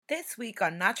This week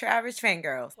on Not Your Average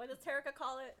Fangirls. What does Terica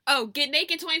call it? Oh, Get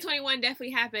Naked 2021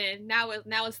 definitely happened. Now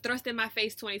it's thrust in my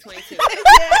face 2022.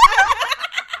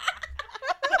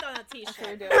 Put on a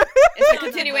t-shirt. It's a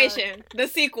continuation. The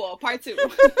sequel, part 2.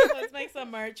 Let's make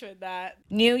some merch with that.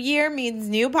 New year means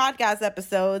new podcast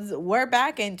episodes. We're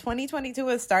back, and 2022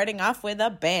 is starting off with a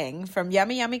bang. From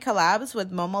Yummy Yummy collabs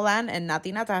with Momoland and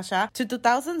Nati Natasha to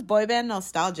 2000s boy band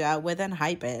nostalgia with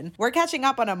Enhypen. We're catching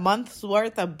up on a month's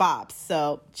worth of bops,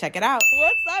 so check it out.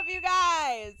 What's up, you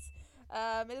guys?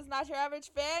 It is Not Your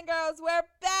Average Fangirls. We're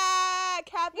back.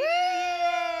 Happy New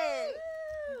Year.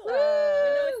 We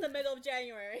know it's the middle of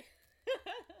January.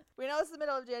 We know it's the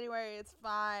middle of January. It's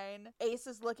fine. Ace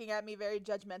is looking at me very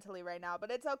judgmentally right now, but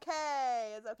it's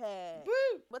okay. It's okay.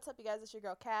 Woo! What's up, you guys? It's your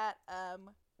girl, Kat.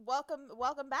 Welcome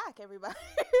back, everybody.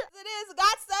 It is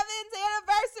GOT7's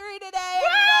anniversary today,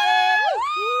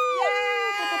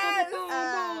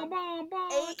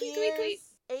 everybody. Yes!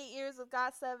 8 years of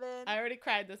GOT7. I already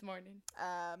cried this morning.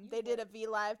 They did a V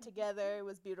Live together. It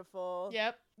was beautiful.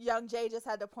 Yep. Young Jay just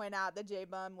had to point out that J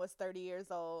Bum was 30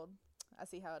 years old. I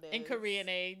see how it is. In Korean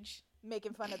age.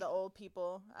 Making fun of the old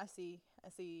people. I see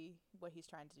what he's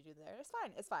trying to do there. It's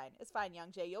fine,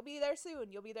 Young Jay. You'll be there soon,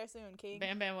 King.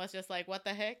 Bam Bam was just like, what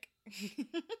the heck?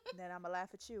 Then I'm gonna laugh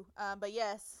at you. But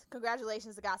yes,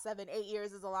 congratulations to GOT7. 8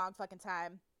 years is a long fucking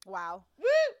time. Wow. Woo!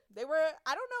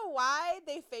 I don't know why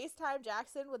they FaceTime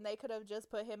Jackson when they could have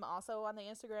just put him also on the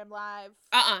Instagram Live.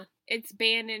 It's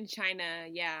banned in China,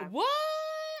 yeah. What?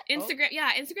 Instagram,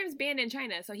 yeah, Instagram's banned in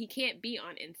China, so he can't be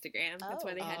on Instagram. That's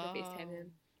why they had to FaceTime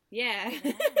him. Yeah.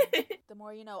 The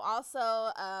more you know.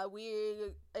 Also, we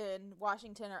in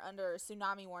Washington are under a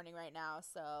tsunami warning right now,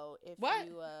 so if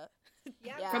you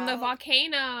yeah. From the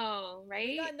volcano, right?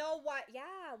 We got no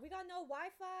we got no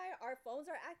Wi-Fi. Our phones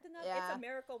are acting up. Yeah. It's a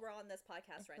miracle we're on this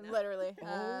podcast right now. Literally.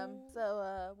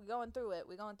 So we're going through it.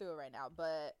 We're going through it right now.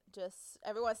 But just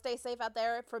everyone stay safe out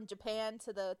there from Japan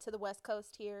to the West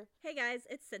Coast here. Hey guys,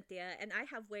 it's Cynthia, and I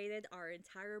have waited our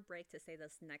entire break to say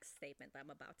this next statement that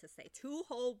I'm about to say. 2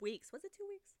 whole weeks. Was it 2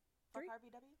 weeks? 3?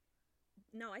 RBW?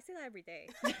 No, I say that every day.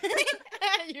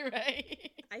 You're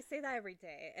right. I say that every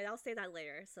day, and I'll say that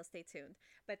later, so stay tuned.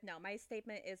 But no, my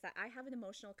statement is that I have an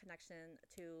emotional connection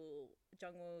to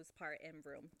Jungwoo's part in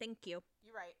Room. Thank you.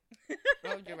 You're right.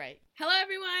 Oh, you're right. Hello,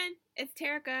 everyone. It's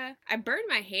Terica. I burned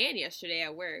my hand yesterday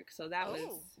at work, so that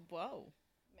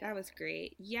was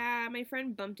great. Yeah, my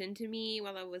friend bumped into me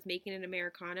while I was making an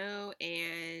Americano,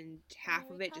 and half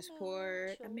of it just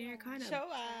poured Americano.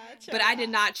 But I did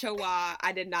not chowa.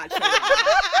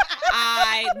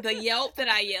 The yelp that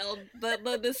I yelled,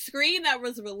 the scream that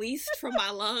was released from my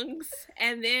lungs,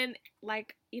 and then, I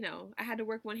had to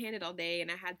work one-handed all day, and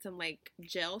I had some,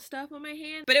 gel stuff on my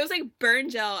hand. But it was,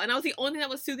 burn gel, and that was the only thing that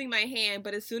was soothing my hand.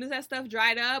 But as soon as that stuff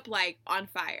dried up, on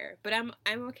fire. But I'm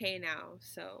okay now,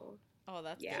 so... Oh,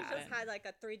 that's She just had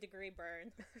a 3-degree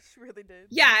burn. She really did.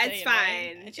 Yeah, it's fine.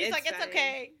 Right? And she's it's fine.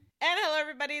 okay. And hello,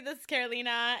 everybody. This is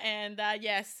Carolina. And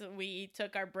yes, we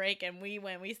took our break. And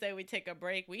when we say we take a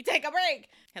break, we take a break.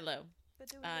 Hello.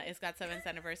 It's GOT7's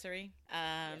anniversary.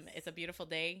 Yes. It's a beautiful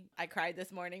day. I cried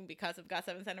this morning because of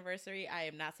GOT7's anniversary. I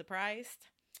am not surprised.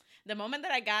 The moment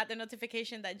that I got the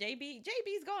notification that JB's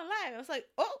going live, I was like,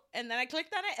 oh, and then I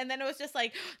clicked on it, and then it was just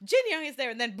like, Jin Young is there,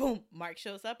 and then boom, Mark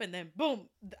shows up, and then boom,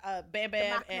 Bam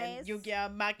Bam and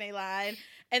Yoongi Maknae line,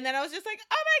 and then I was just like,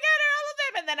 oh my god, are all of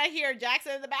them, and then I hear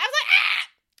Jackson in the back, I was like, ah!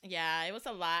 Yeah, it was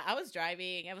a lot. I was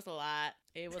driving. It was a lot.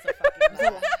 It was a fucking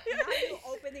lot. Not you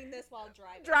opening this while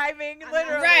driving. Driving,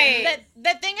 literally. Right.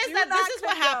 The thing is that this is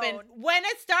what happened. When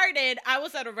it started, I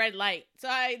was at a red light. So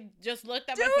I just looked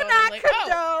at my phone and was like,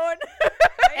 oh.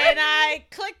 And I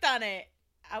clicked on it.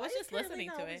 I was just listening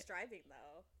to it. Driving, though.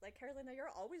 Carolina, you're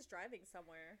always driving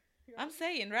somewhere. I'm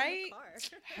saying, right?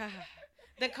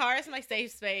 The car is my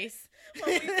safe space.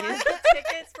 When we bought the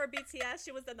tickets for BTS,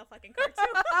 she was in the fucking car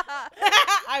too.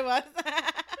 I was.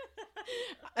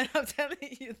 I'm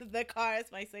telling you, the car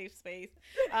is my safe space.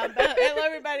 Hello,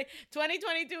 everybody.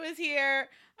 2022 is here.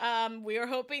 We are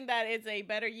hoping that it's a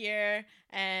better year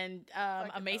and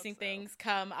amazing things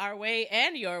come our way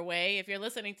and your way. If you're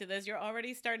listening to this, you're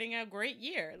already starting a great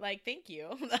year. Thank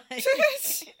you.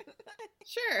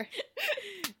 Sure.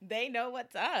 They know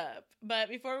what's up. But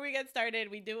before we get started,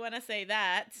 we do want to say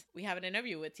that we have an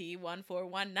interview with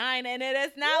T1419, and it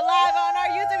is now live on our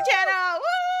YouTube channel.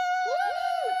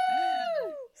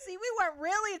 Woo! See, we weren't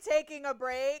really taking a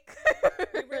break.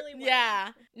 We really weren't.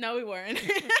 Yeah. No, we weren't.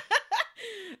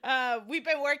 We've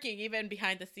been working even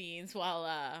behind the scenes while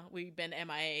we've been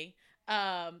MIA.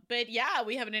 But yeah,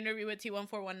 we have an interview with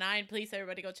T1419. Please,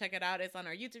 everybody go check it out. It's on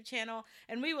our YouTube channel,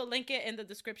 and we will link it in the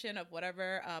description of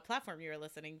whatever platform you're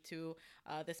listening to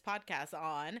this podcast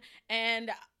on.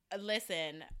 And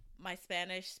listen, my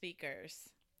Spanish speakers,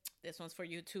 this one's for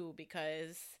you too,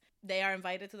 because they are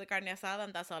invited to the carne asada,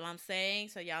 and that's all I'm saying.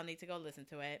 So y'all need to go listen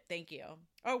to it. Thank you.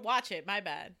 Or watch it. My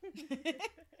bad.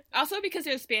 Also because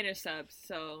they're Spanish subs,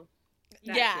 so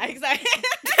yeah, exactly.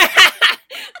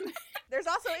 There's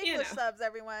also English subs,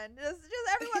 everyone. Just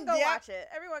everyone go watch it.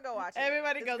 Everyone go watch it.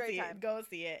 Everybody It's go a great see time. it. Go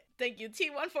see it. Thank you,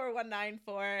 T1419,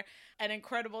 for an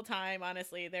incredible time.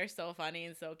 Honestly, they're so funny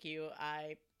and so cute.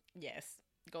 Yes,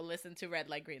 go listen to Red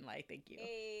Light, Green Light. Thank you.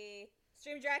 Hey,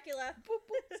 stream Dracula.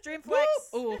 Stream flex.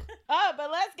 Ooh. But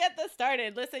let's get this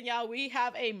started. Listen, y'all, we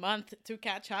have a month to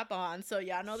catch up on, so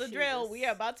y'all know the drill. Jesus. We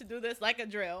are about to do this like a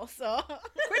drill. So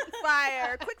Quick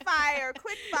fire.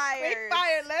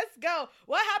 Let's go.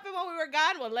 What happened when we were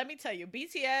gone? Well, let me tell you.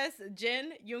 BTS,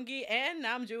 Jin, Yoongi, and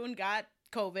Namjoon got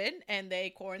COVID, and they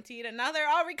quarantined, and now they're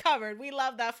all recovered. We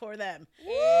love that for them.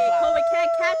 COVID can't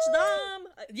catch them.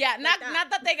 Yeah, Like not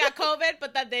that they got COVID,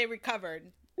 but that they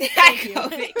recovered. Thank you.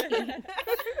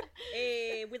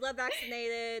 Hey, we love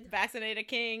vaccinated. Vaccinated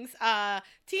kings.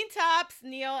 Teen Tops,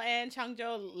 Neil and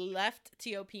Changjo left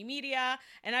TOP Media,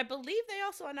 and I believe they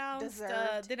also announced.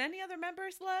 Deserved. Did any other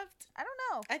members left? I don't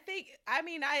know.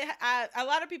 I a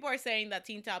lot of people are saying that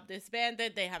Teen Top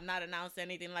disbanded. They have not announced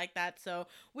anything like that, so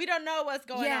we don't know what's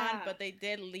going on. But they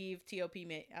did leave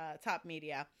Top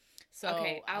Media. So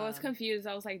okay, I was confused.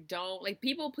 I was like,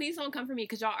 people, please don't come for me,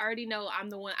 because y'all already know I'm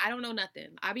the one. I don't know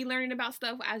nothing. I be learning about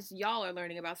stuff as y'all are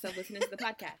learning about stuff listening to the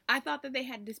podcast. I thought that they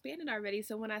had disbanded already,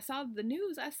 so when I saw the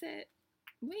news, I said,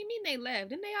 what do you mean they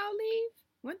left? Didn't they all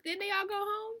leave? Didn't they all go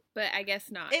home? But I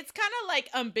guess not. It's kind of like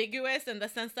ambiguous in the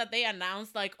sense that they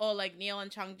announced like, oh, like Neil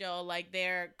and Changjo, like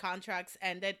their contracts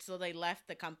ended, so they left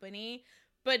the company,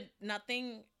 but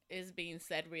nothing is being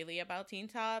said really about Teen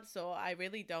Top, so I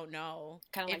really don't know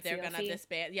if they're gonna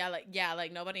disband.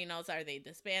 Like nobody knows, are they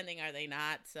disbanding, are they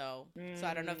not? So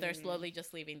I don't know if they're slowly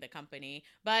just leaving the company.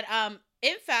 But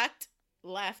in fact,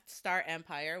 left Star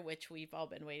Empire, which we've all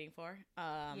been waiting for.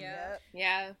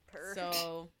 Yeah. Perfect.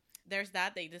 So there's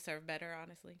that. They deserve better,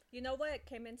 honestly. You know what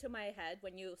came into my head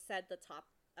when you said the top,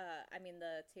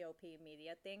 the TOP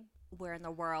media thing? Where in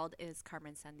the world is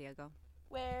Carmen Sandiego?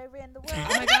 Where in the world?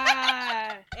 Oh my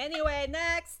god. Anyway,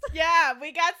 next. Yeah,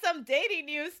 we got some dating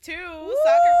news too.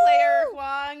 Soccer player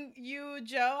Huang Yu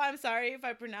Zhou, I'm sorry if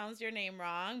I pronounced your name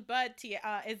wrong, but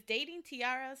is dating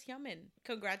Tiara Hyunmin.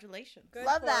 Congratulations. Good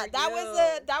Love for that. you.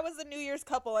 That was a New Year's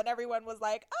couple, and everyone was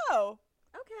like, "Oh,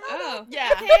 Okay. Oh,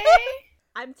 Yeah. okay.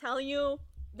 I'm telling you,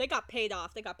 they got paid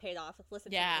off. Listen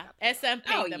Yeah, to me. They got paid off. SM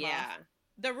paid Oh, them yeah. off.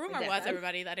 The rumor was, Definitely.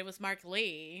 everybody, that it was Mark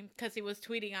Lee, because he was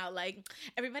tweeting out like,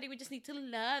 everybody, we just need to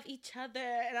love each other,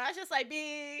 and I was just like,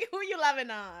 B, who you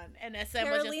loving on? And SM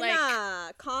was just like,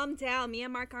 Carolina, calm down. Me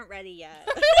and Mark aren't ready yet.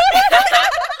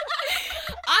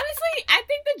 Honestly, I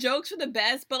think the jokes were the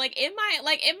best, but in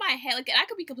my head, and I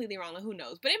could be completely wrong, who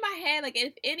knows? But in my head,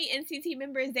 if any NCT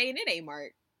member is dating, it ain't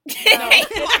Mark. No,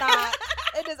 it's not.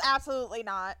 It is absolutely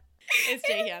not. it's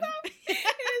Jaehyun. It's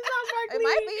not Mark It Lee.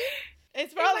 might be.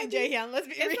 It's probably might be. Jaehyun, let's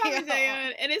be It's real. probably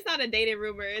Jaehyun, and it's not a dating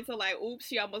rumor. It's oops,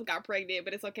 she almost got pregnant,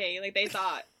 but it's okay. They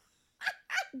thought.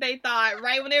 They thought,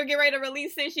 right when they were getting ready to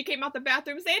release it, she came out the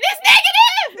bathroom saying, it's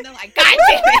negative! And they're like, God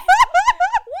damn it!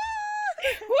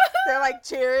 They're like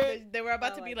cheering. They were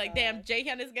about Oh to be my like, damn,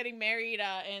 Jaehyun is getting married,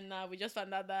 and we just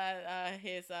found out that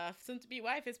his soon-to-be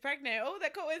wife is pregnant. Oh,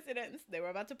 that coincidence. They were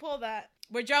about to pull that.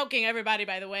 We're joking, everybody,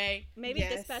 by the way. Maybe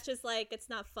Yes. Dispatch is like, it's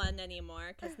not fun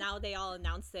anymore because now they all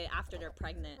announce it after they're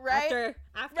pregnant. Right?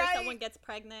 After Right. someone gets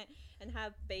pregnant and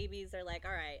have babies, they're like,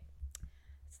 all right,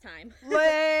 it's time.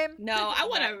 Lame. No, I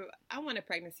want a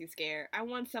pregnancy scare. I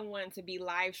want someone to be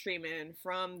live streaming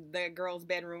from the girl's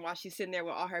bedroom while she's sitting there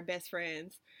with all her best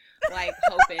friends,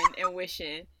 hoping and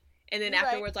wishing. And then Right.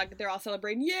 afterwards, they're all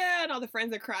celebrating, yeah, and all the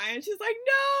friends are crying. She's like,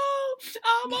 no,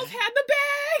 I almost had the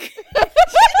bag.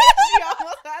 She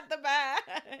almost had the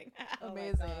bag. Oh my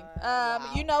Amazing.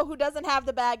 God. You know who doesn't have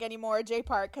the bag anymore? J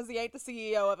Park, because he ain't the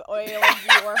CEO of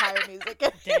OALG or Higher Music.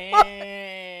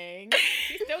 Dang.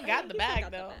 He still got the He still bag,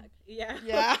 got the though. bag. Yeah.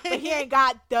 Yeah. But he ain't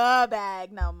got the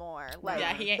bag no more.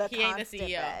 Yeah, he ain't the constant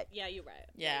CEO. bag. Yeah, you're right.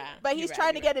 Yeah. But you're he's right,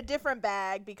 trying to you're get a different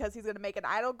bag because he's gonna make an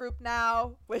idol group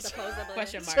now. Which Supposedly.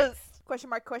 Question mark. just question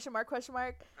mark, question mark, question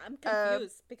mark I'm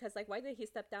confused because why did he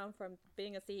step down from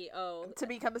being a CEO to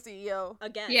become a CEO.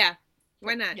 again? Yeah,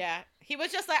 why not? Yeah. He was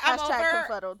just like, Hashtag I'm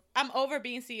confuddled. over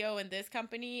being CEO in this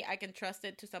company. I can trust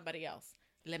it to somebody else.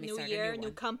 Let me New start year, a new new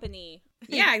one. company.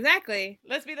 Yeah, exactly.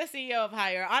 Let's be the CEO of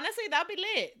Hire. Honestly, that'd be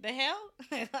lit. The hell?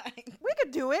 Like, We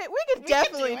could do it. We could We could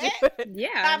definitely do do it.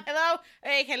 Yeah. hello?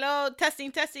 Hey, hello.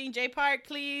 Testing. J Park,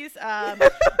 please. We are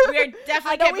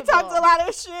definitely I know we capable. talked a lot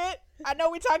of shit. I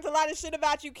know we talked a lot of shit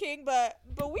about you, King, but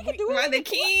we could do We're it. the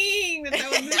king. That's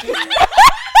how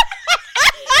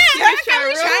We're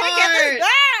Serious trying to get real this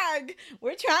bag.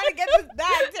 We're trying to get this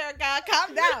bag, Terica.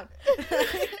 Calm down.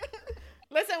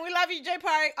 Listen, we love you, J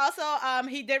Park. Also,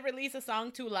 he did release a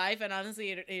song to live, and honestly,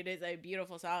 it is a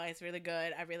beautiful song. It's really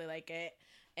good. I really like it.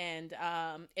 And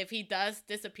if he does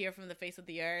disappear from the face of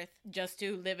the earth just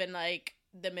to live in like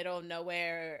the middle of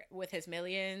nowhere with his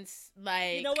millions,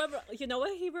 like You know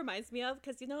what he reminds me of?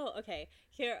 Because okay,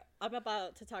 here I'm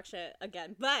about to talk shit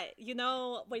again, but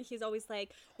when he's always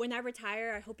like, when I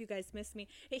retire, I hope you guys miss me.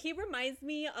 He reminds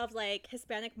me of like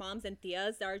Hispanic moms and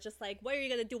tias that are just like, what are you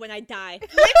gonna do when I die?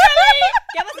 Literally,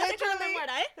 ¿Qué vas a hacer cuando me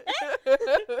muera,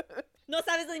 eh? No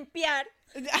sabes limpiar.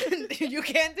 you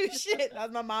can't do shit.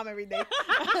 That's my mom every day.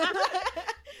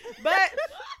 But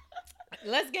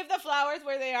let's give the flowers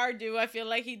where they are due. I feel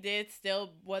like he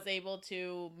was able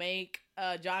to make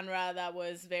a genre that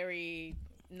was very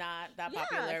not that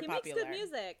popular. He makes good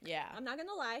music. Yeah. I'm not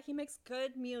gonna lie, he makes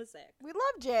good music. We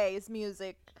love Jay's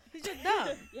music. He's just dumb.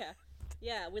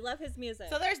 Yeah, we love his music.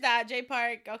 So there's that. J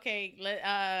Park. Okay,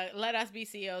 let us be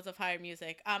CEOs of Higher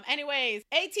Music. Anyways,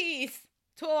 ATEEZ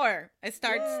tour. It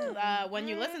starts when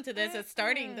you listen to this. It's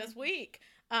starting this week.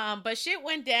 But shit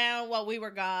went down while we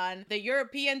were gone. The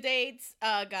European dates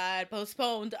got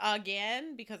postponed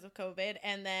again because of COVID.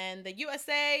 And then the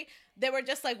USA, they were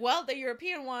just like, well, the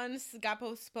European ones got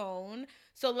postponed.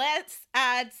 So let's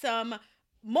add some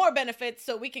more benefits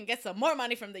so we can get some more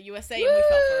money from the USA. And we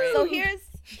fell for it. So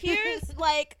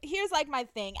here's like my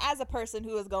thing. As a person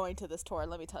who is going to this tour,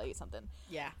 let me tell you something.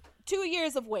 Yeah. 2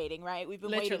 years of waiting, right? We've been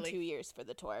Literally. waiting 2 years for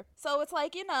the tour. So it's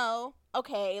like,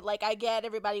 okay, like I get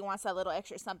everybody wants that little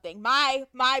extra something.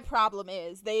 My problem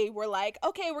is they were like,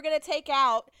 okay, we're going to take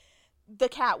out the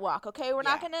catwalk. Okay, we're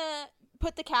not going to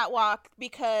put the catwalk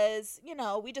because,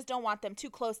 we just don't want them too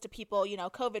close to people,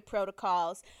 COVID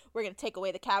protocols. We're going to take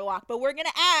away the catwalk, but we're going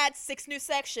to add 6 new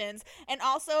sections. And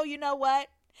also, you know what?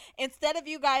 Instead of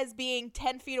you guys being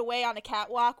 10 feet away on a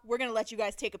catwalk, we're going to let you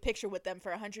guys take a picture with them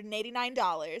for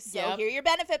 $189. So here are your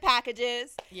benefit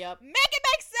packages. Yep. Make it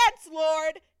make sense,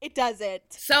 Lord. It doesn't.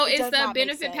 So It is does the not make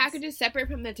benefit sense. packages separate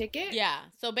from the ticket? Yeah.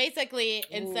 So basically,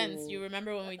 in sense, you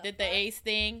remember when we did the ACE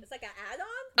thing? It's like an add-on?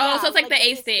 Oh, Yeah, so it's like the the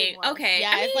ACE ACE thing. thing was. Okay.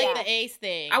 Yeah, I mean, it's like the ACE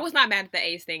thing. I was not mad at the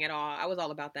ACE thing at all. I was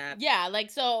all about that. Yeah, like,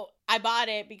 so I bought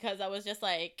it because I was just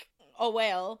like, oh,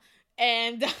 well.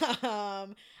 And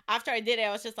after I did it,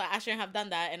 I was just like, I shouldn't have done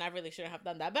that. And I really shouldn't have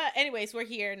done that. But anyways, we're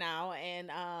here now.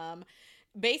 And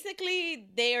basically,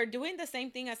 they are doing the same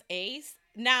thing as ACE.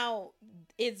 Now,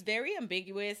 it's very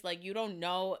ambiguous. Like, you don't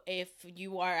know if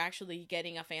you are actually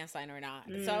getting a fan sign or not.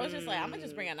 So I was just like, I'm going to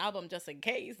just bring an album just in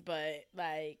case. But,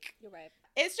 like, You're right.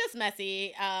 it's just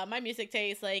messy. My music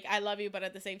taste, like, I love you, but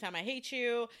at the same time, I hate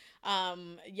you.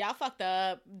 Y'all fucked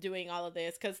up doing all of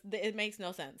this because it makes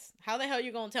no sense. How the hell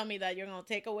you gonna tell me that you're gonna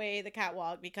take away the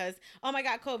catwalk because, oh my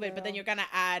God, COVID, but then you're gonna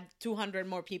add 200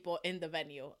 more people in the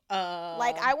venue?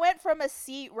 Like, I went from a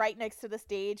seat right next to the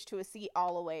stage to a seat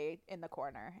all the way in the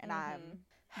corner. And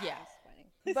yeah.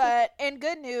 But in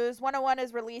good news, 101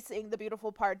 is releasing The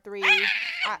Beautiful Part 3.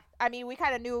 I mean, we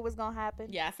kind of knew it was going to happen.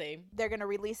 Yeah, same. They're going to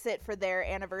release it for their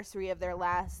anniversary of their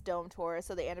last Dome tour,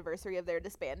 so the anniversary of their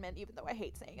disbandment, even though I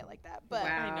hate saying it like that. But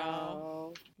I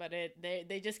know. But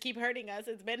they just keep hurting us.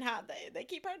 It's been hot. They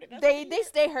keep hurting us. They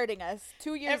stay hurting us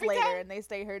 2 years Every later, time. and they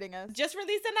stay hurting us. Just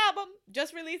release an album.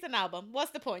 Just release an album.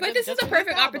 What's the point? But this is Just a release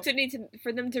perfect the album. opportunity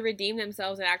for them to redeem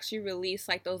themselves and actually release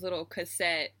like those little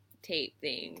cassette tape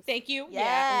things. Thank you. Yes.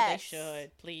 Yeah. Oh, they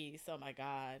should. Please. Oh my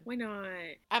God. Why not?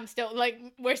 I'm still like,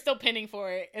 we're still pinning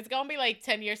for it. It's gonna be like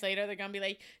 10 years later. They're gonna be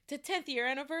like, the 10th year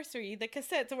anniversary, the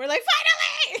cassettes. And we're like,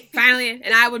 finally! Finally,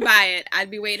 and I would buy it.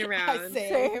 I'd be waiting around.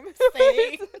 Same.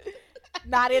 Same.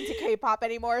 Not into K-pop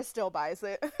anymore, still buys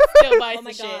it. Still buys Oh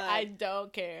my the shit. God. I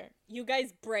don't care. You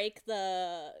guys break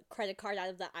the credit card out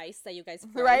of the ice that you guys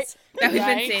froze. Right? That we've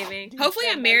Right? been saving. Hopefully,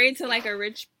 I'm married to like a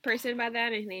rich person by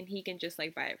then, and then he can just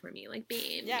like buy it for me. Like,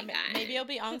 babe, Yeah, oh my God. maybe it'll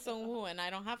be Aung Sung Woo and I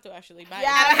don't have to actually buy Yeah,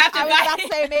 I have to I was buy about to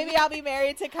it. say, maybe I'll be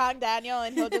married to Kang Daniel,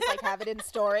 and he'll just like have it in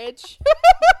storage.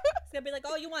 It's gonna be like,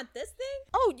 oh, you want this thing?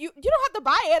 Oh, you don't have to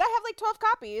buy it. I have like 12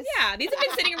 copies. Yeah, these have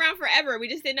been sitting around forever. We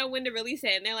just didn't know when to release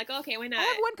it, and they're like, okay, why not? I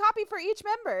have one copy for each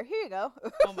member. Here you go.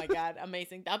 Oh my god,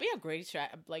 amazing. That'll be a great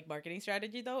marketing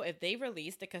strategy though. If they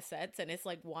release the cassettes and it's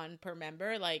like one per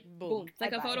member, like boom. It's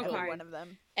like I'd a buy photo every card. one of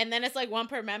them. And then it's like one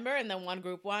per member and then one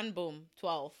group one, boom,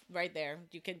 12 right there.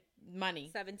 You can money.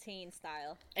 17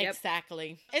 style. Yep.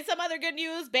 Exactly. And some other good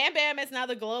news, Bam Bam is now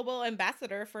the global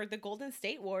ambassador for the Golden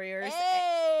State Warriors.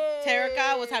 Hey!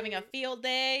 Terica was having a field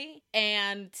day,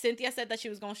 and Cynthia said that she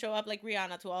was going to show up like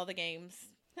Rihanna to all the games.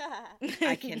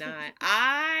 I cannot.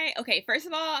 Okay, first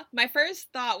of all, my first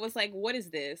thought was like, what is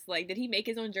this? Like, did he make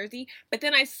his own jersey? But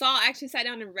then I actually sat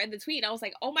down and read the tweet. I was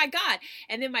like, oh my God.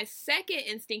 And then my second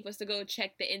instinct was to go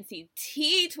check the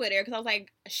NCT Twitter because I was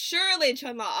like, surely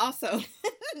Chunla also.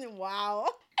 Wow.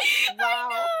 Wow.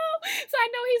 So I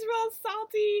know he's real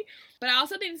salty. But I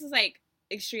also think this is like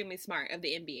extremely smart of the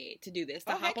NBA to do this,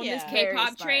 to Oh, hop heck on yeah. this Very K-pop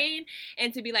smart. train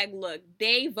and to be like, look,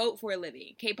 they vote for a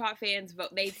living. K-pop fans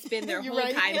vote. They spend their You're whole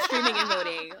right. time streaming and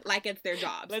voting like it's their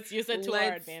jobs. Let's use it to our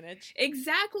Let's- advantage.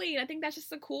 Exactly. I think that's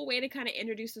just a cool way to kind of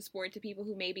introduce the sport to people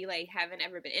who maybe like haven't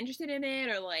ever been interested in it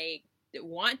or like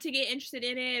want to get interested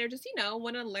in it or just,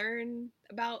 want to learn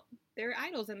about their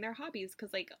idols and their hobbies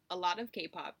because like a lot of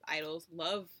K-pop idols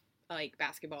love like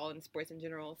basketball and sports in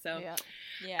general. So Yeah.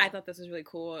 Yeah. I thought this was really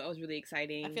cool. It was really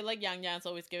exciting. I feel like Yang Yang's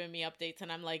always giving me updates,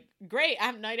 and I'm like, great. I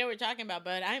have no idea what you're talking about,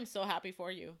 but I am so happy for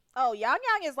you. Oh, Yang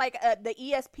Yang is like the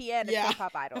ESPN of Yeah.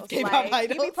 K-pop idols. K-pop like,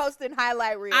 you be idols. posting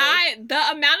highlight reels. The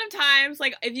amount of times,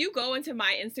 like, if you go into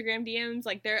my Instagram DMs,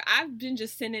 like, I've been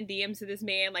just sending DMs to this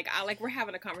man, like, we're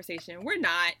having a conversation. We're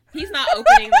not. He's not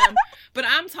opening them, but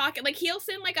I'm talking, like, he'll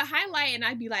send, like, a highlight, and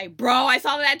I'd be like, bro, I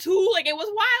saw that too. Like, it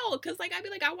was wild, because, like, I'd be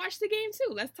like, I watched the game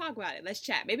too. Let's talk about it. Let's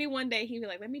chat. Maybe one day he'd be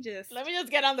like, let me just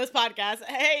get on this podcast.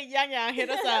 Hey, Yang Yang, hit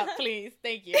us up, please.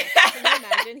 Thank you. Can you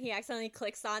imagine he accidentally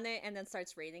clicks on it and then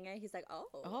starts reading it? He's like, oh,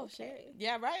 Oh, okay. shit.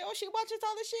 Yeah, right? Oh, she watches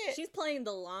all the shit. She's playing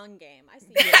the long game. I see.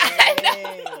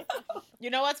 Yay. You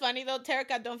know what's funny though,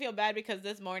 Terica? Don't feel bad because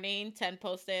this morning 10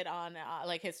 posted on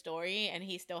like his story, and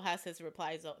he still has his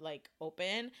replies like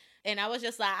open, and I was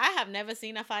just like, I have never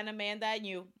seen a finer man than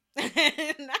you.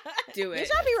 do You it.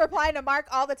 should be replying to Mark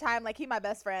all the time like he my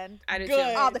best friend. I do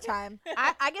Good. too. All the time.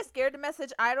 I get scared to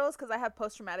message idols because I have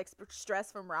post-traumatic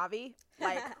stress from Ravi.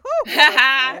 Like, whew.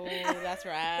 Oh, that's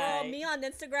right. Girl, me on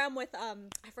Instagram with I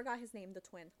forgot his name, the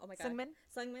twin. Oh my god, Sungmin?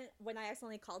 Sungmin. When I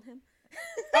accidentally called him,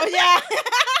 Oh yeah.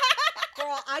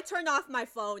 girl, I turned off my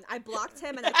phone. I blocked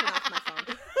him and I turned off my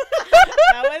phone.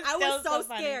 That was I was still so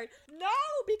funny. scared. No,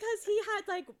 because he had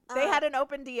like They had an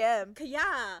open DM.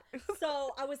 yeah.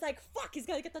 So I was like, fuck, he's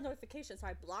gonna get the notification. So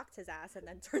I blocked his ass and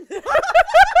then turned it off.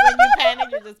 When you panic,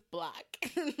 you just block.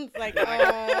 It's like,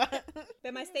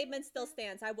 But my statement still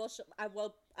stands. I will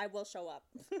show up.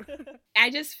 I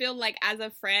just feel like as a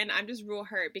friend, I'm just real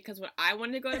hurt because when I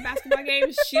wanted to go to basketball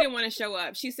games, she didn't want to show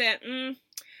up. She said,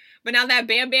 But now that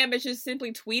Bam Bam is just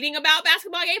simply tweeting about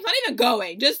basketball games, not even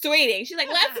going, just tweeting. She's like,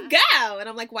 let's go. And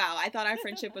I'm like, wow, I thought our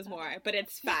friendship was more, but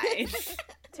it's fine.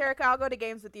 Terica, I'll go to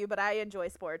games with you, but I enjoy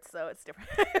sports, so it's different.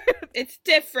 It's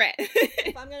different.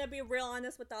 If I'm gonna be real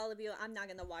honest with all of you, I'm not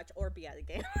gonna watch or be at a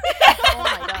game. Oh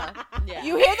my god. Yeah.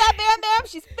 You hear that, Bam Bam?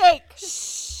 She's fake.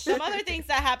 Some other things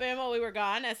that happened while we were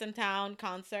gone, SM Town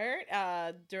concert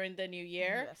during the new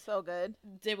year. Yeah, so good.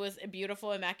 It was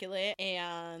beautiful, immaculate,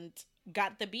 and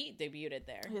Got the Beat debuted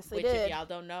there. Yes, they which, if did. y'all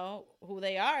don't know who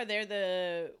they are, they're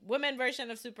the women version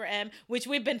of Super M, which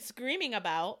we've been screaming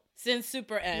about since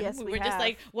Super M. Yes, we were just have.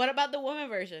 like, what about the woman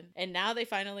version? And now they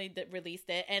finally released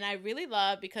it, and I really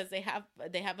love because they have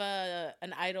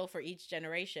an idol for each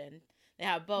generation. They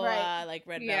have Boa, Right. like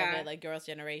Red Yeah. Velvet, like Girls'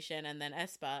 Generation, and then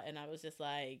Aespa, and I was just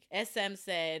like, SM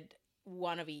said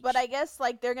one of each. But I guess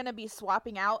like they're gonna be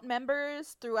swapping out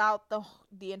members throughout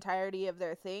the entirety of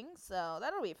their thing, so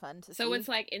that'll be fun to see. So it's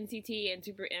like NCT and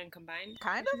Super M combined.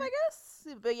 kind of, I guess.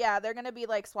 But yeah, they're gonna be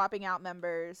like swapping out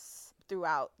members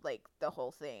throughout like the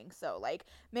whole thing. So like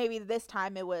maybe this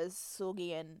time it was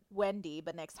Sugi and Wendy,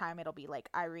 but next time it'll be like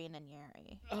Irene and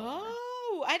Yuri.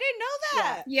 Oh, I didn't know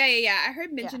that. Yeah. I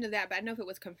heard mention of that, but I don't know if it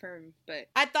was confirmed. But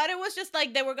I thought it was just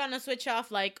like they were gonna switch off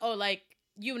like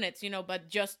units, but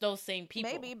just those same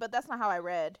people. Maybe, but that's not how I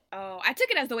read. I took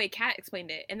it as the way Kat explained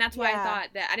it, and that's why I Yeah. thought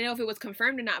that I didn't know if it was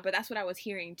confirmed or not. But that's what I was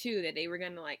hearing too, that they were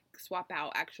gonna like swap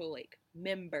out actual like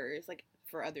members like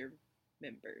for other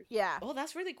members. Yeah. Oh,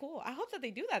 that's really cool. I hope that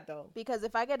they do that though. Because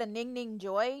if I get a Ning Ning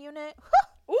Joy unit,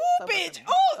 Ooh, So good bitch. for me.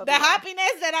 Oh, So the good.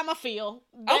 happiness that I'ma feel.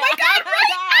 Oh my God,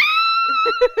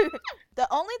 The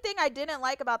only thing I didn't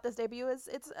like about this debut is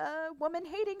it's a woman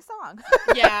hating song.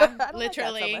 Yeah, I don't like that so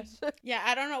literally. much. Yeah,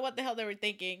 I don't know what the hell they were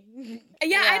thinking.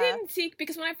 Yeah, I Yeah. didn't see,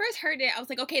 because when I first heard it, I was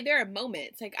like, okay, there are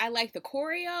moments. Like, I like the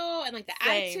choreo and like the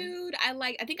Same. attitude.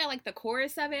 I think I like the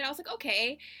chorus of it. I was like,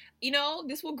 okay,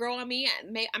 this will grow on me.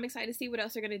 I'm excited to see what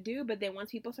else they're gonna do. But then once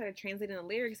people started translating the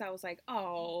lyrics, I was like,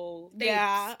 oh, they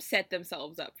Yeah. set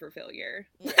themselves up for failure.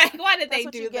 Yeah. Like, why did That's they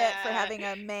what do you that? get for having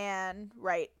a man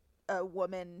write a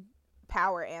woman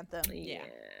power anthem. Yeah.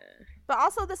 But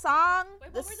also the song,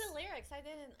 Wait, this- what were the lyrics? I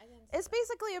didn't. it's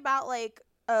basically about like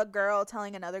a girl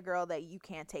telling another girl that you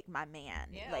can't take my man.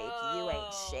 Like you ain't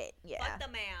Oh, shit. Yeah. Fuck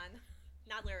the man.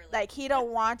 Not literally. Like he don't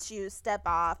want you. Step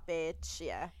off, bitch.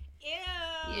 Yeah. Ew.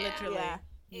 Yeah. Literally. Yeah.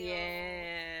 Ew.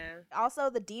 Yeah. Also,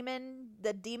 the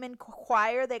demon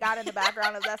choir they got in the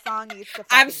background of that song needs to.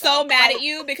 I'm fucking so go. mad Like, at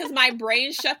you because my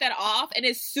brain shut that off, and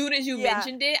as soon as you Yeah.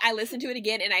 mentioned it, I listened to it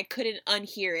again and I couldn't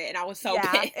unhear it, and I was so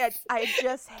yeah, pissed. I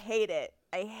just hate it.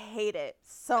 I hate it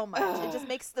so much. It just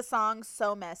makes the song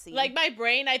so messy. Like my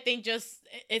brain, I think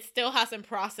it still hasn't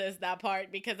processed that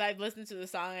part because I've listened to the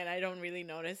song and I don't really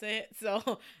notice it. So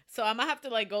I'm gonna have to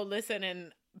like go listen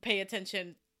and pay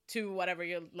attention to whatever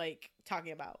you're like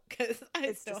talking about because I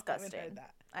It's still haven't disgusting. heard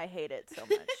that. I hate it so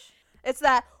much. It's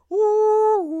that ooh,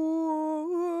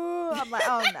 ooh, ooh. I'm like,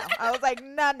 oh no. I was like,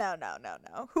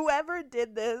 no. Whoever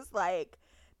did this, like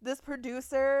this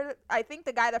producer, I think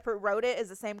the guy that wrote it is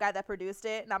the same guy that produced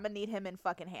it, and I'm gonna need him in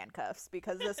fucking handcuffs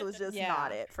because this was just Yeah.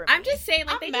 not it for me. I'm just saying,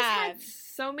 like, I'm they mad. just had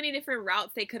so many different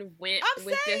routes they could have went I'm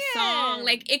with this song. saying.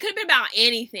 Like, it could have been about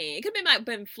anything. It could have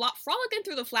been frolicking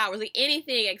through the flowers, like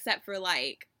anything except for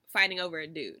like fighting over a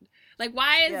dude. Like,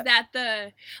 why is Yep. that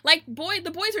the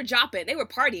boys were jopping, they were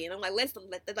partying. I'm like, let's start a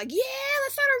riot.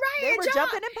 They were jump.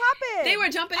 jumping and popping. They were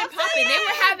jumping and I'm popping. They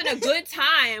were saying. having a good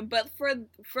time. But for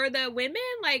the women,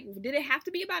 like, did it have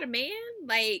to be about a man?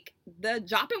 Like, the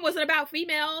Jopping wasn't about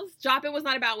females. Jopping was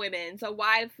not about women. So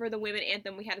why for the women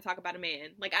anthem we had to talk about a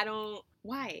man? Like, I don't.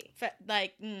 Why?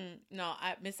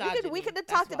 Misogyny. we could have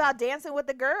That's talked why. about dancing with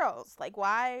the girls. Like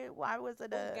why was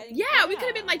it a Getting Yeah, we drunk. could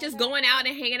have been like just going out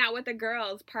and hanging out with the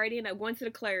girls, partying, going to the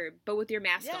club, but with your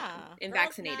mask Yeah. on and Girls'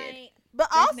 vaccinated. night.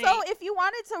 But Girls' also, night. if you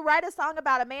wanted to write a song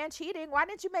about a man cheating, why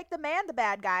didn't you make the man the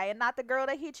bad guy and not the girl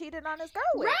that he cheated on his girl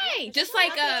with? Right, just Nothing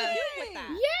like to do with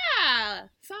that. yeah.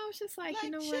 So I was just like,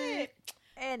 you Like, know shit.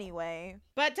 Anyway,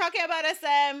 But talking about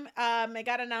SM, it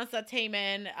got announced that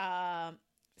Taemin,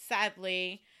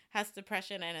 sadly, has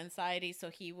depression and anxiety, so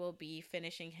he will be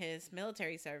finishing his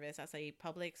military service as a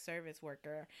public service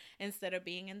worker instead of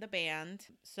being in the band.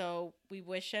 So we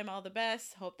wish him all the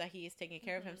best. Hope that he is taking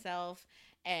care of himself.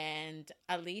 And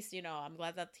at least, I'm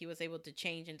glad that he was able to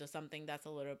change into something that's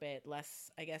a little bit less,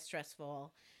 I guess,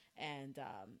 stressful and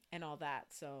all that.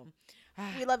 So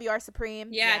we love you, our supreme.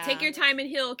 Yeah, Yeah. take your time and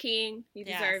heal, King. You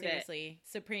deserve it. seriously.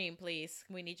 Supreme, please.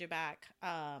 We need you back.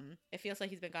 It feels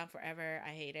like he's been gone forever. I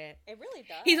hate it. It really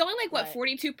does. He's only like, what, But-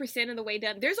 42% of the way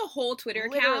done? There's a whole Twitter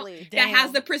Literally. account that has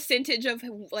Damn. the percentage of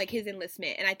like his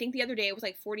enlistment. And I think the other day it was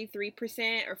like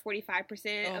 43% or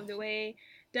 45% Oh. of the way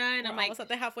done. We're I'm like, almost at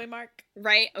the halfway mark.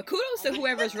 right? Kudos to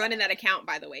whoever's running that account,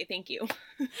 by the way. Thank you.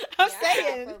 I'm Yeah,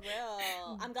 saying. for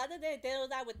real. I'm glad that they did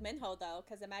that with Minho though,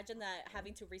 because imagine that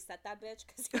having to reset that bitch.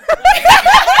 Because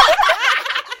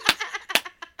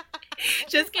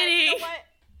Just kidding.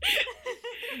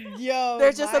 Yo,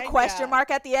 There's just a my question God.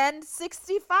 mark at the end.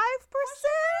 65%.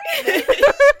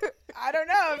 I don't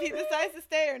know if he decides to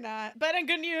stay or not. But in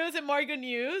good news and more good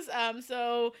news,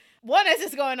 so Oneness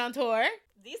is going on tour.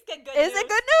 These get good. Is news. it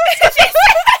good news?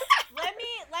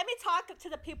 Let me talk to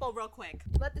the people real quick.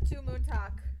 Let the two moon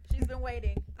talk. She's been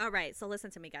waiting. All right, so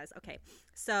listen to me, guys. Okay,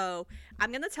 so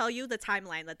I'm gonna tell you the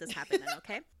timeline that this happened in.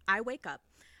 Okay, I wake up,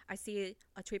 I see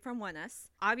a tweet from ONEUS.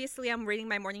 Obviously, I'm reading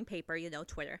my morning paper,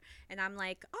 Twitter, and I'm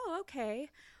like, oh, okay.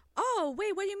 Oh,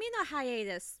 wait, what do you mean a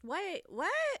hiatus? Wait,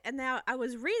 what? And now I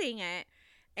was reading it,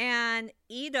 and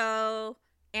Ito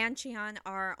and Cheon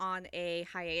are on a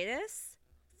hiatus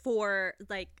for,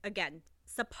 like, again,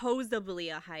 supposedly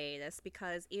a hiatus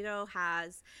because Ito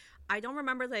has, I don't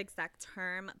remember the exact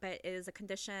term, but it is a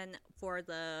condition for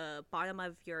the bottom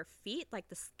of your feet, like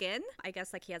the skin. I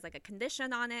guess like he has like a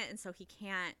condition on it, and so he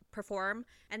can't perform.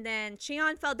 And then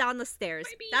Cheon fell down the stairs.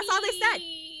 That's all they said.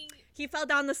 He fell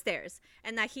down the stairs,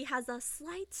 and that he has a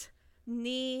slight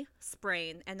knee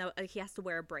sprain, and he has to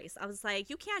wear a brace. I was like,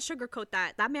 you can't sugarcoat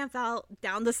that. That man fell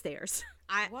down the stairs.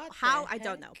 What How? the I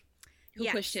don't know. heck? Who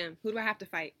Yes. pushed him? Who do I have to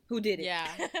fight? Who did it? Yeah.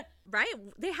 Right?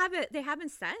 They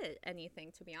haven't said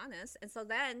anything, to be honest. And so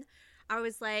then I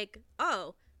was like,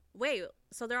 oh, wait,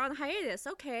 so they're on hiatus.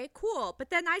 Okay, cool. But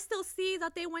then I still see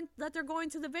that they're going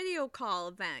to the video call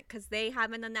event because they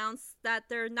haven't announced that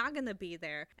they're not gonna be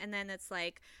there. And then it's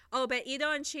like, oh, but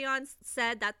Ito and Cheon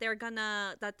said that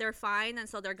they're fine, and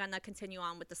so they're gonna continue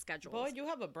on with the schedule. Boy, you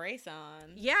have a brace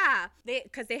on. Yeah,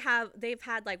 they've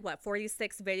had like what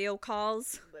 46 video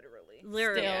calls.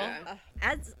 Literally. Still. Yeah.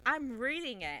 As I'm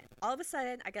reading it, all of a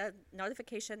sudden I got a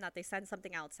notification that they sent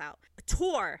something else out. A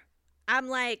tour. I'm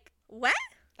like, what?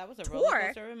 That was a Tour? roller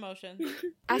coaster of emotion.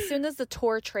 As soon as the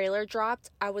tour trailer dropped,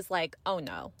 I was like, oh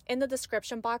no. In the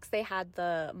description box, they had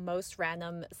the most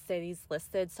random cities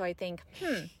listed. So I think,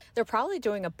 they're probably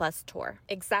doing a bus tour.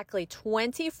 Exactly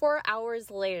 24 hours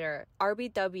later,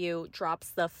 RBW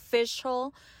drops the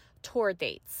official tour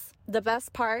dates. The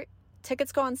best part,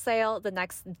 tickets go on sale the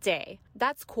next day.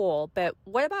 That's cool, but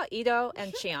what about Ito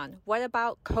and Cheon? What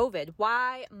about COVID?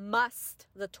 Why must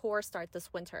the tour start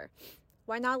this winter?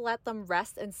 Why not let them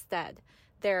rest instead?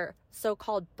 Their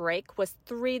so-called break was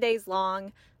 3 days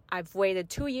long. I've waited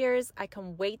 2 years. I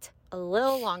can wait a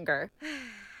little longer.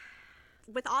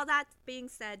 With all that being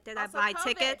said, did Also I buy COVID.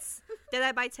 tickets? Did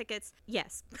I buy tickets?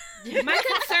 Yes. My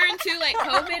concern too, like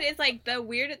COVID, is like the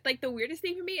weirdest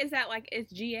thing for me is that like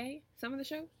it's GA some of the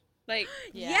shows. Like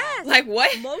Yeah. Yes. like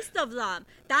what? Most of them.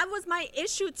 That was my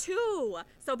issue too.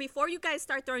 So before you guys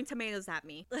start throwing tomatoes at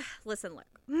me, listen,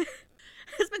 look.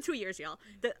 It's been 2 years, y'all.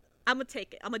 I'm gonna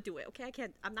take it. I'm gonna do it. Okay,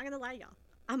 I'm not gonna lie, y'all.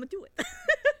 I'm gonna do it.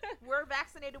 We're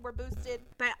vaccinated. We're boosted.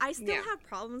 But I still Yeah. have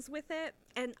problems with it,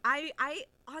 and I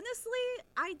honestly,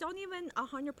 I don't even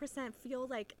 100% feel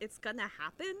like it's gonna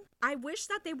happen. I wish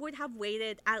that they would have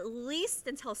waited at least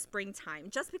until springtime,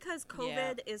 just because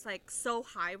COVID is like so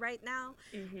high right now.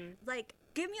 Mm-hmm. Like,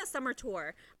 give me a summer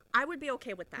tour. I would be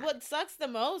okay with that. What sucks the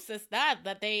most is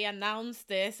that they announced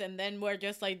this and then we're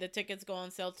just like the tickets go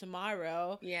on sale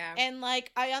tomorrow. Yeah. And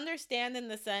like I understand in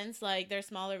the sense like they're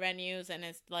smaller venues and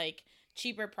it's like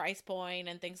cheaper price point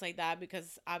and things like that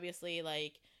because obviously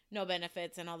like no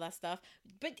benefits and all that stuff.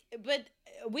 But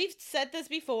we've said this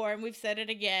before and we've said it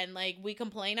again. Like we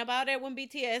complain about it when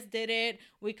BTS did it.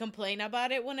 We complain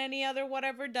about it when any other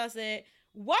whatever does it.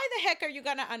 Why the heck are you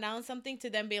gonna announce something to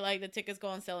then be like the tickets go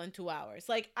on sale in 2 hours?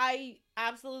 Like I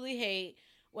absolutely hate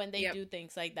when they do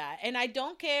things like that. And I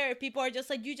don't care if people are just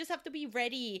like, you just have to be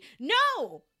ready.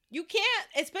 No, you can't,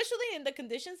 especially in the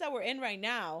conditions that we're in right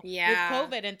now with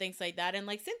COVID and things like that. And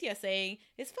like Cynthia saying,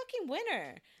 it's fucking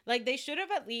winter. Like they should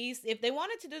have at least, if they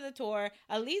wanted to do the tour,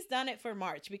 at least done it for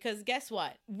March. Because guess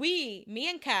what? Me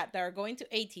and Kat that are going to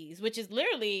ATs, which is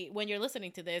literally when you're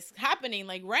listening to this, happening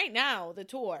like right now, the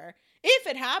tour. If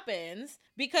it happens,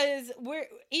 because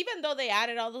even though they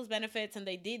added all those benefits and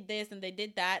they did this and they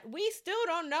did that, we still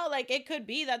don't know. Like it could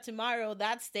be that tomorrow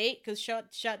that state could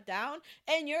shut down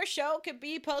and your show could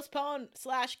be postponed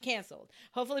 / canceled.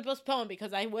 Hopefully postponed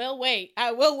because I will wait.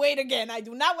 I will wait again. I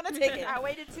do not want to take it. I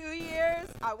waited 2 years.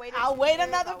 I'll I'll wait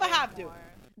another if I have to.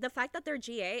 The fact that they're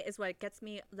GA is what gets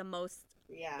me the most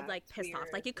like pissed off.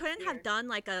 Like you couldn't have done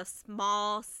like a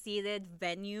small seated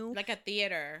venue. Like a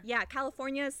theater. Yeah,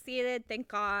 California is seated, thank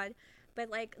God. But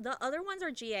like the other ones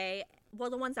are GA. Well,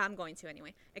 the ones I'm going to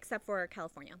anyway, except for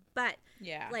California. But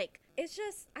yeah, like it's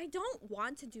just I don't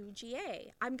want to do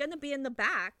GA. I'm gonna be in the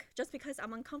back just because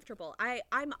I'm uncomfortable.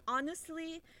 I'm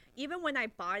honestly, even when I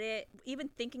bought it, even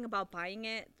thinking about buying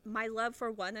it, my love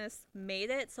for Oneness made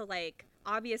it. So like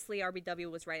obviously RBW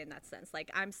was right in that sense.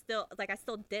 Like I still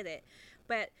did it,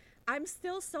 but I'm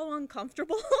still so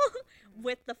uncomfortable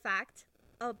with the fact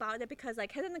about it because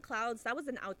like Head in the Clouds, that was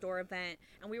an outdoor event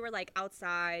and we were like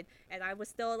outside and I was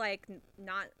still like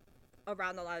not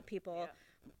around a lot of people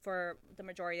for the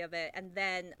majority of it. And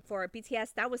then for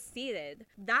BTS, that was seated.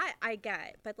 That I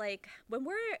get, but like when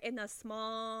we're in a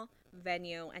small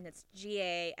venue and it's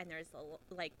GA and there's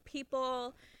like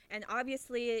people and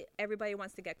obviously everybody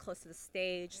wants to get close to the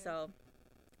stage, so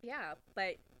yeah,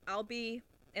 but I'll be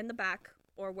in the back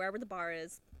or wherever the bar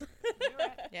is.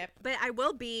 Yep. But I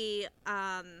will be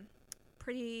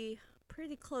pretty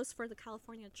close for the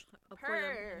California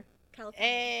California.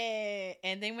 Hey,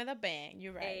 ending with a bang.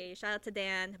 You're right. Hey, shout out to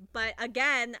Dan. But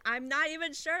again, I'm not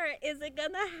even sure is it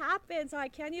gonna happen, so I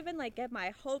can't even like get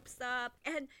my hopes up.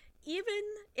 And even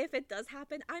if it does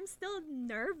happen, I'm still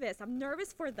nervous. I'm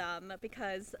nervous for them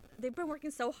because they've been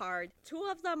working so hard. 2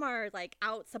 of them are like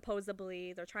out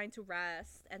supposedly. They're trying to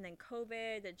rest. And then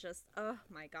COVID, it just, oh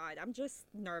my God. I'm just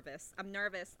nervous. I'm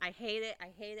nervous. I hate it. I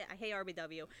hate it. I hate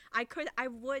RBW. I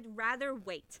would rather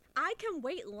wait. I can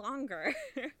wait longer.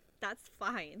 That's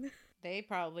fine. They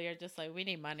probably are just like, we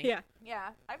need money. Yeah. Yeah,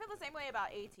 I feel the same way about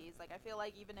ATs. Like I feel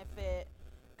like even if it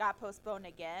got postponed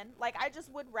again. Like, I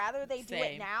just would rather they do it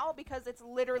Same. now because it's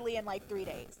literally in like 3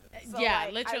 days. So, Yeah,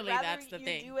 like, literally, I'd rather that's the you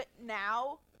thing. do it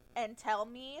now and tell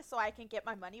me so I can get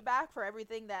my money back for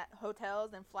everything that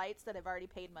hotels and flights that I've already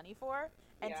paid money for,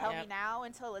 and tell me Yep. now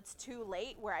until it's too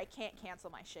late where I can't cancel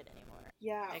my shit anymore.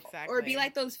 Yeah, Exactly. Or be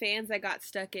like those fans that got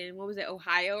stuck in, what was it,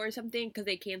 Ohio or something, because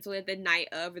they canceled it the night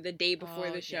of or the day before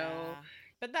Oh, the show. yeah.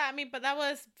 But that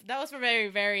was for very,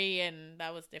 very, and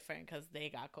that was different because they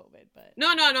got COVID. But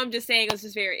No, I'm just saying it was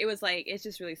just it's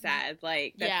just really sad.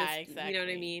 Like, that yeah, this, exactly. You know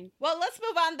what I mean? Well, let's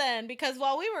move on then, because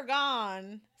while we were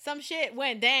gone, some shit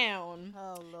went down.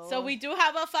 Oh lord. So we do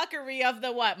have a fuckery of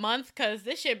the month, because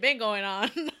this shit been going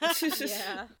on.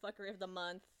 Yeah, fuckery of the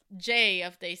month. Jay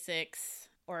of Day 6,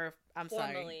 or I'm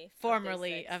sorry,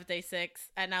 Formerly of Day 6,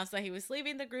 announced that he was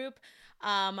leaving the group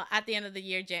at the end of the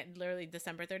year, literally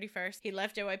December 31st. He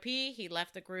left JYP, he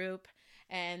left the group,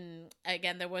 and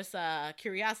again, there was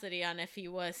curiosity on if he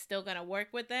was still gonna work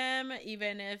with them,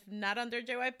 even if not under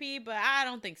JYP, but I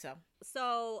don't think so.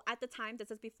 So at the time, this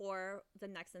is before the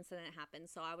next incident happened.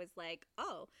 So I was like,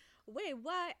 oh, wait,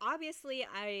 what? Obviously,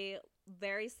 I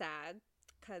very sad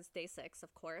because Day 6,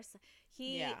 of course.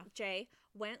 Jay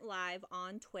went live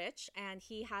on Twitch and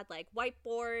he had like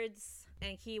whiteboards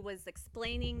and he was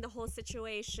explaining the whole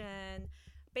situation.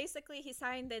 Basically, he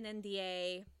signed an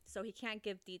NDA, so he can't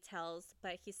give details,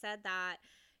 but he said that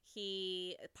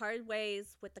he parted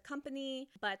ways with the company,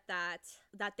 but that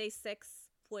Day 6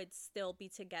 would still be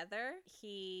together.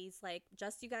 He's like,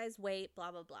 just you guys wait,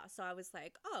 blah, blah, blah. So I was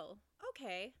like, oh,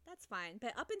 okay, that's fine.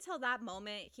 But up until that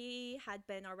moment, he had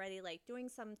been already like doing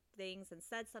some things and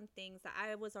said some things that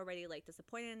I was already like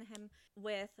disappointed in him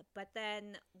with. But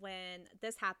then when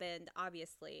this happened,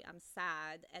 obviously I'm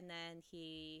sad. And then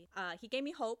he gave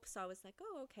me hope. So I was like,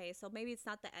 oh, okay. So maybe it's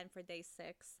not the end for Day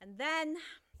 6. And then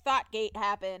Thoughtgate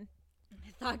happened.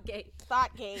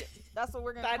 Thoughtgate. That's what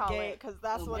we're gonna call it, because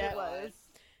that's what it was.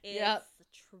 It's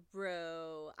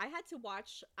true. I had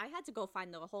to go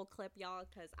find the whole clip, y'all,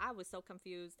 because I was so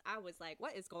confused. I was like,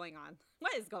 what is going on?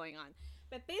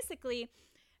 But basically,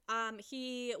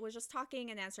 he was just talking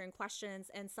and answering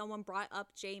questions, and someone brought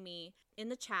up Jamie in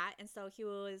the chat, and so he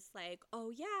was like,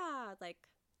 oh yeah, like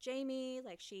Jamie,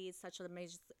 like she's such an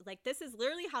amazing, like this is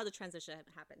literally how the transition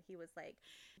happened. He was like,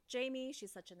 Jamie,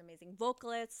 she's such an amazing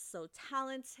vocalist, so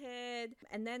talented.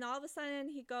 And then all of a sudden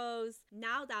he goes,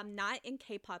 now that I'm not in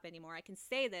K-pop anymore, I can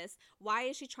say this. Why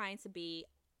is she trying to be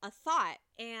a thought?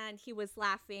 And he was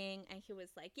laughing and he was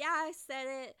like, yeah, I said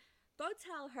it. Go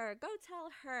tell her.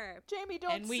 Jamie,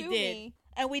 don't And we sue did. me.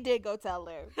 And we did go tell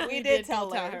her. We We did did tell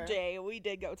go tell her, her. Jay. We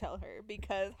did go tell her,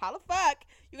 because how the fuck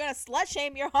you gonna slut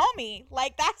shame your homie?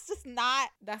 Like, that's just not.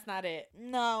 That's not it.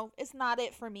 No, it's not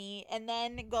it for me. And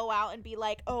then go out and be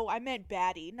like, oh, I meant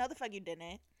baddie. No, the fuck you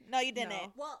didn't. No, you didn't.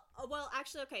 No. Well,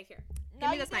 actually, okay, here. No,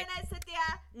 me you this mic. didn't, Cynthia.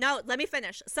 No, let me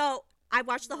finish. So I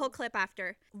watched the whole clip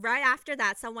after. Right after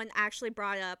that, someone actually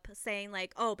brought up saying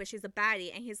like, oh, but she's a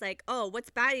baddie. And he's like, oh, what's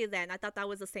baddie then? I thought that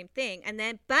was the same thing. And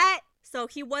then, so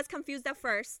he was confused at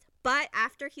first. But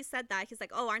after he said that, he's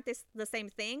like, oh, aren't they the same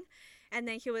thing? And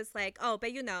then he was like, oh,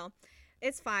 but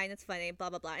it's fine, it's funny, blah,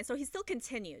 blah, blah. And so he still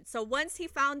continued. So once he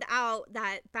found out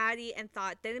that baddie and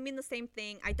thought didn't mean the same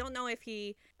thing, I don't know if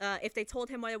they told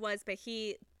him what it was, but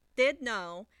he did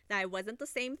know that it wasn't the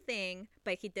same thing,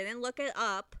 but he didn't look it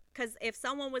up. Because if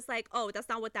someone was like, oh, that's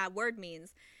not what that word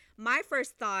means, my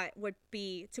first thought would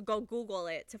be to go Google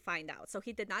it to find out. So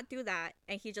he did not do that,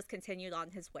 and he just continued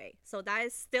on his way. So that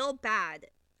is still bad,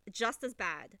 just as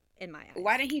bad in my eyes.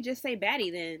 Why didn't he just say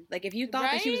baddie then? Like, if you thought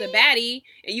that she was a Right? baddie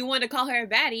and you wanted to call her a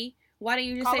baddie, why didn't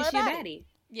you just Call say her she a baddie. baddie?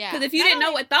 Yeah. Because if you Not didn't know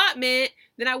only- what thought meant,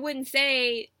 then I wouldn't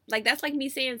say, like, that's like me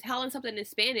telling something in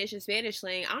Spanish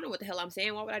slang. I don't know what the hell I'm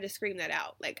saying. Why would I just scream that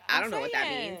out? Like, I I'm don't know what that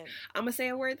saying. means. I'm going to say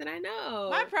a word that I know.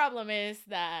 My problem is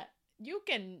that you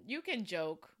can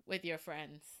joke with your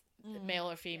friends, male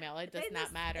or female. It does They not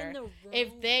just matter. in the If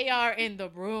room. they are in the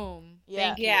room. Yeah.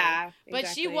 Thank you. Yeah. But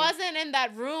she exactly. wasn't in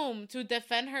that room to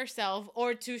defend herself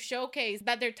or to showcase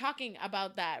that they're talking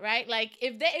about that, right? Like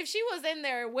if she was in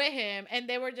there with him and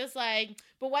they were just like,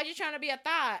 but why you trying to be a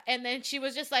thought? And then she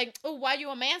was just like, oh, why you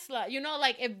a man slut? You know,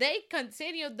 like if they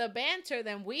continued the banter,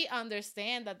 then we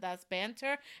understand that that's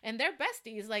banter and they're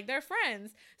besties, like they're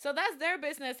friends. So that's their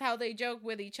business how they joke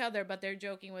with each other, but they're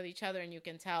joking with each other and you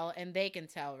can tell and they can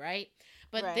tell, right?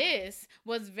 But Right. this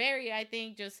was very, I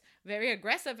think, just very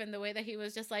aggressive in the way that he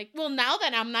was just like, well, now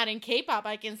that I'm not in K-pop,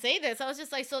 I can say this. I was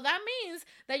just like, so that means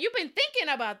that you've been thinking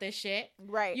about this shit.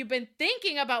 Right. You've been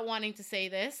thinking about wanting to say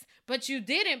this, but you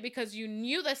didn't because you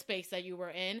knew the space that you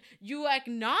were in. You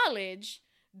acknowledge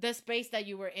the space that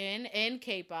you were in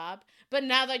K-pop, but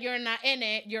now that you're not in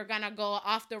it, you're gonna go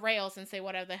off the rails and say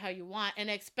whatever the hell you want and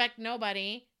expect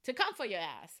nobody to come for your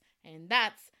ass. And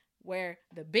that's where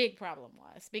the big problem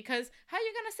was, because how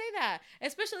you gonna say that,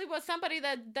 especially with somebody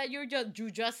that you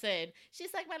just said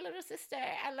she's like my little sister,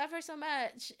 I love her so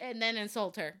much, and then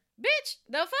insult her? Bitch,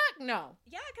 the fuck? No.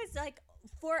 Yeah, because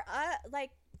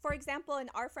like for example, in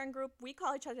our friend group, we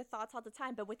call each other thoughts all the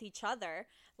time, but with each other,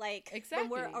 like when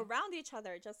we're Exactly. around each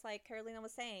other, just like Carolina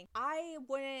was saying, I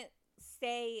wouldn't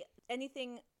say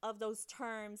anything of those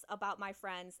terms about my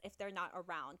friends if they're not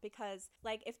around, because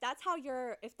like if that's what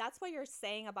you're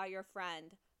saying about your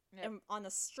friend on the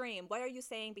stream, what are you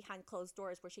saying behind closed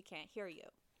doors where she can't hear you?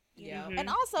 Yeah. And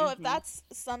also, if that's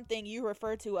something you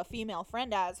refer to a female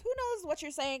friend as, who knows what you're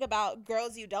saying about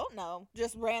girls you don't know,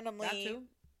 just That randomly too.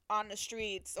 on the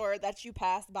streets, or that you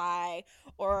passed by,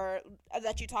 or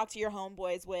that you talk to your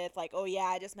homeboys with, like, oh yeah,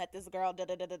 I just met this girl, da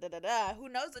da da da da da da. Who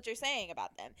knows what you're saying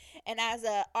about them? And as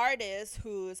an artist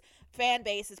whose fan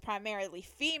base is primarily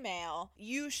female,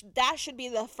 that should be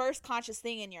the first conscious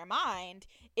thing in your mind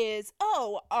is,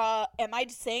 am I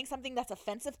saying something that's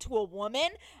offensive to a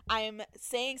woman? I'm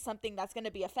saying something that's going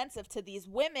to be offensive to these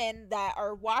women that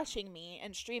are watching me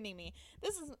and streaming me.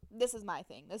 This is my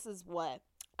thing. This is what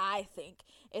I think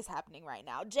is happening right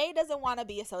now. Jay doesn't want to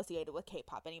be associated with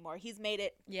K-pop anymore. He's made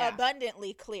it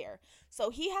abundantly clear. So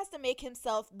he has to make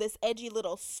himself this edgy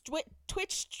little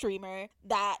Twitch streamer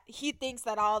that he thinks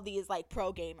that all these like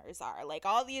pro gamers are. Like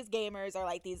all these gamers are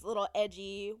like these little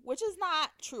edgy, which is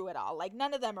not true at all. Like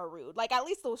none of them are rude. Like at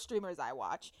least those streamers I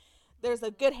watch, there's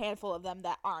a good handful of them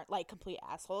that aren't like complete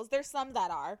assholes. There's some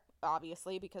that are,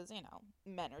 obviously, because, you know,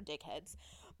 men are dickheads.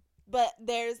 But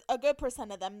there's a good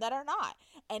percent of them that are not.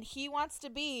 And he wants to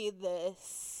be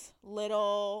this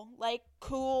little, like,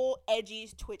 cool, edgy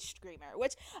Twitch streamer.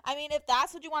 Which, I mean, if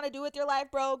that's what you want to do with your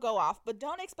life, bro, go off. But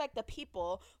don't expect the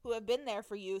people who have been there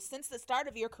for you since the start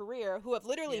of your career, who have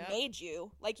literally made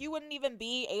you. Like, you wouldn't even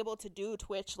be able to do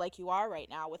Twitch like you are right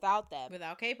now without them.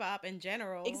 Without K-pop in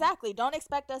general. Exactly. Don't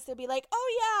expect us to be like,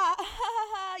 oh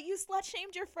yeah, you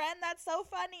slut-shamed your friend. That's so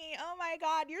funny. Oh my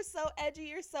god, you're so edgy.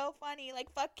 You're so funny.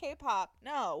 Like, fuck K-pop.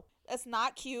 No, that's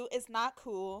not cute. It's not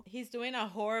cool. He's doing a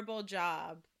horrible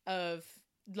job of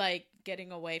like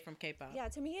getting away from K-pop. Yeah,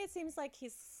 to me it seems like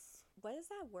he's, what is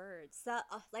that word?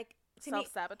 Like to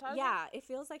Self-sabotaging? me, yeah, it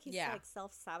feels like he's Yeah. like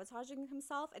self-sabotaging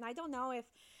himself, and I don't know if,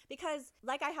 because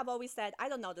like I have always said, I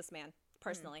don't know this man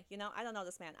personally. You know, I don't know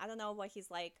this man. I don't know what he's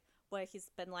like, what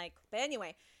he's been like. But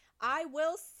anyway, I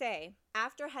will say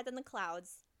after Head in the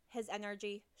Clouds, his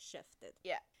energy shifted.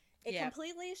 Yeah. It Yeah.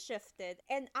 completely shifted.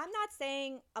 And I'm not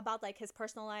saying about like his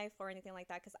personal life or anything like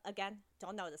that, because again,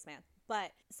 don't know this man.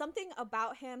 But something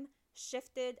about him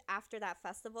shifted after that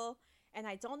festival, and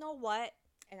I don't know what,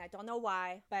 and I don't know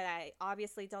why, but I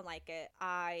obviously don't like it.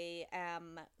 I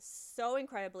am so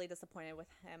incredibly disappointed with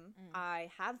him. I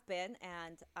have been,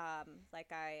 and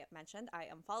like I mentioned, I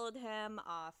unfollowed him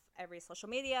off every social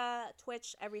media,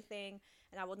 Twitch, everything,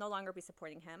 and I will no longer be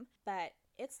supporting him. But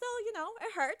it's still, you know,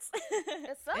 it hurts.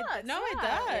 It sucks. No, it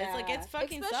does. Like, it's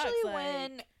fucking Especially sucks.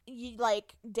 when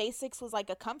like Day 6 was like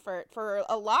a comfort for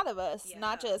a lot of us,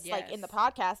 not just like in the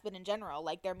podcast, but in general.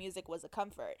 Like their music was a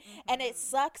comfort, and it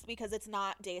sucks because it's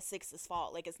not Day 6's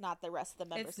fault. Like it's not the rest of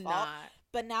the members' It's fault. not.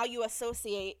 But now you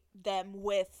associate them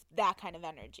with that kind of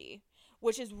energy,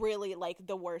 which is really like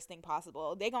the worst thing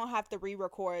possible. They gonna have to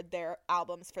re-record their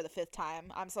albums for the 5th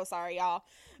time. I'm so sorry, y'all.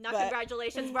 Not But-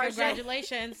 congratulations, Marcia.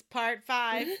 Congratulations, part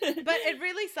 5. But it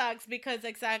really sucks because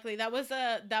exactly that was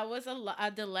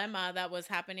a dilemma that was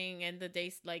happening in the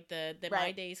days, like the My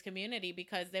Right. Days community,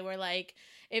 because they were like,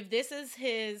 if this is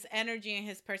his energy and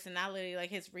his personality, like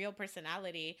his real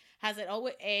personality, has it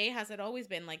always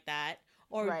been like that?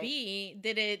 Or Right. B,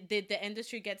 did the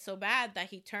industry get so bad that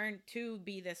he turned to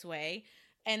be this way?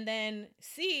 And then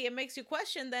C, it makes you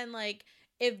question then, like,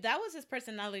 if that was his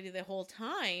personality the whole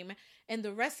time and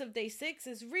the rest of Day 6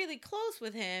 is really close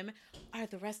with him, are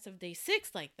the rest of Day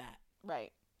 6 like that?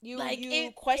 Right. You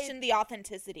Like, question the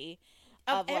authenticity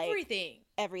Of like, everything.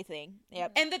 everything.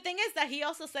 Yep. And the thing is that he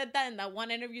also said that in that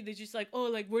one interview that just like, oh,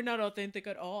 like, we're not authentic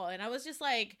at all. And I was just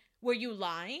like, were you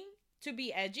lying to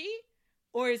be edgy?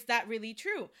 Or is that really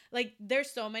true? Like,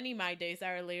 there's so many My Days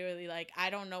that are literally like, I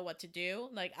don't know what to do.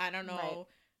 Like, I don't know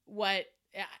what...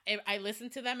 I listen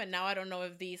to them and now I don't know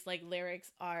if these like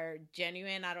lyrics are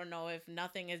genuine. I don't know if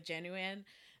nothing is genuine.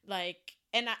 Like,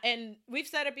 and we've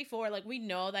said it before, like, we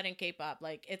know that in K-pop,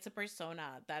 like, it's a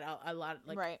persona that a lot,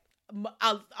 like, Right.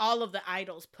 all of the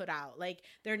idols put out. Like,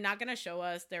 they're not gonna show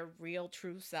us their real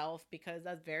true self because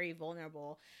that's very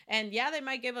vulnerable. And yeah, they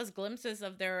might give us glimpses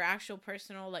of their actual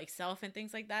personal like self and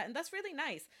things like that, and that's really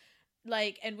nice.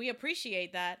 Like, and we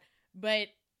appreciate that. But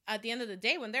at the end of the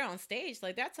day, when they're on stage,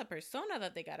 like, that's a persona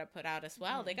that they gotta put out as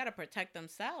well. They gotta protect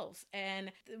themselves.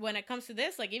 And when it comes to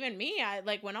this, like, even me, I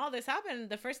like, when all this happened,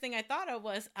 the first thing I thought of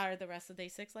was, are the rest of Day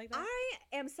 6 like that?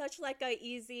 I am such like a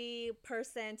easy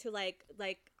person to like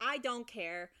I don't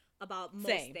care about most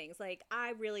Same. things. Like,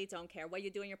 I really don't care what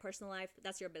you do in your personal life.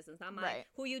 That's your business, not mine. Right.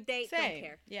 Who you date, Same. don't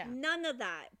care. Yeah. None of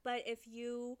that. But if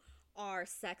you are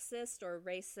sexist or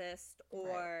racist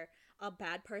or a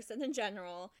bad person in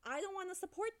general, I don't want to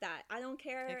support that. I don't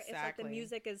care if like the Exactly.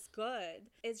 music is good.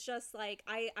 It's just like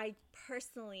I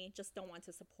personally just don't want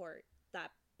to support that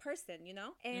person, you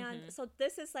know? And so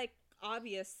this is like,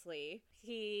 obviously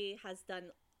he has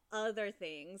done other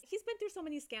things. He's been through so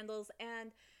many scandals,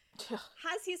 and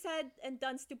has he said and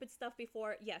done stupid stuff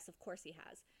before? Yes, of course he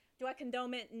has. Do I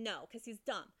condone it? No, because he's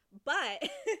dumb. But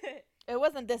It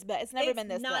wasn't this bad. It's never been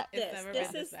this not bad. this. It's never This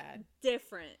been this is bad.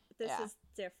 different. This Yeah. is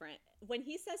different. When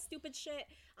he says stupid shit,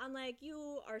 I'm like,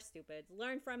 you are stupid.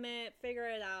 Learn from it. Figure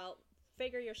it out.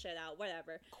 Figure your shit out.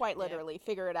 Whatever. Quite literally,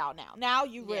 figure it out now. Now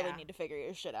you really Yeah. need to figure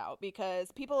your shit out,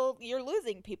 because you're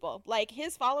losing people. Like,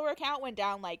 his follower count went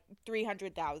down like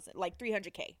 300,000, like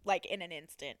 300K, like in an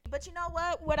instant. But you know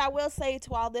what? What I will say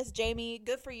to all this, Jamie,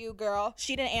 good for you, girl.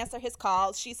 She didn't answer his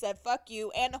calls. She said, fuck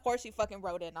you and the horse you fucking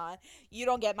rode in on. You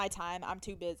don't get my time. I'm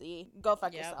too busy. Go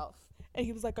fuck Yep. yourself. And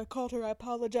he was like, I called her. I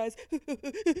apologize.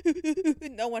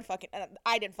 No one fucking.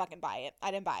 I didn't fucking buy it.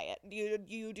 I didn't buy it.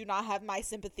 You do not have my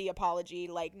sympathy apology.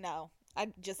 Like, no.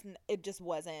 It just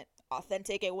wasn't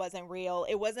authentic. It wasn't real.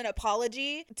 It wasn't an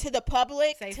apology to the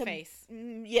public. Save to, face.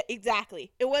 Yeah,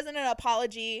 exactly. It wasn't an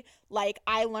apology like,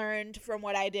 I learned from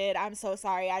what I did. I'm so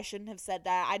sorry. I shouldn't have said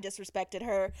that. I disrespected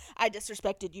her. I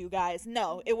disrespected you guys.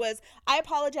 No, it was, I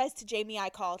apologized to Jamie. I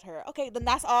called her. Okay, then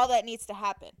that's all that needs to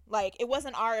happen. Like, it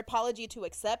wasn't our apology to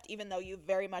accept, even though you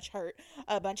very much hurt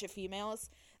a bunch of females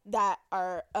that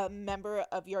are a member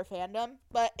of your fandom,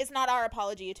 but it's not our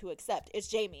apology to accept. It's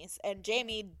Jamie's, and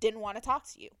Jamie didn't want to talk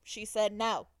to you. She said,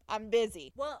 no, I'm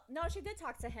busy. Well, no, she did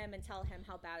talk to him and tell him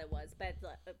how bad it was,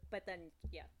 but then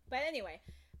yeah. But anyway,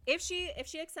 if she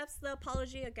accepts the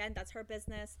apology, again, that's her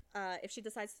business. If she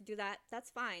decides to do that,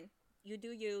 that's fine. You do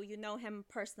you. You know him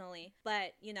personally,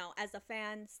 but you know, as a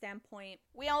fan standpoint,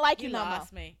 We don't like You you no more.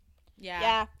 lost me.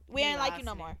 Yeah, we You ain't like you lost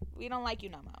no me. more. We don't like you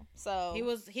no more. So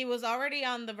He was already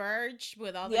on the verge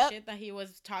with all the Yep. shit that he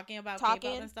was talking about Talking,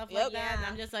 K-pop and stuff yep. like that. And Yeah.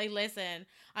 I'm just like, listen,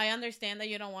 I understand that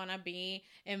you don't want to be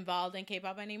involved in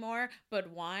K-pop anymore, but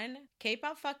one,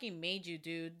 K-pop fucking made you,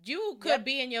 dude. You could Yep.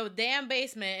 be in your damn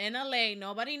basement in LA,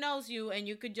 nobody knows you, and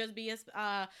you could just be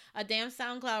a damn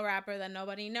SoundCloud rapper that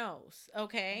nobody knows.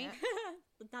 Okay,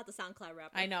 not the SoundCloud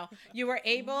rapper. I know you were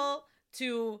able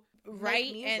to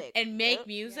write music. and make Yep.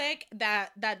 music that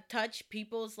touch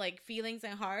people's like feelings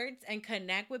and hearts and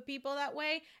connect with people that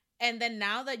way. And then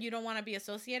now that you don't want to be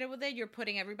associated with it, you're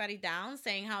putting everybody down,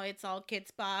 saying how it's all kids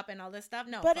pop and all this stuff.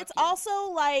 No, but fuck it's you.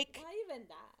 also like, Not even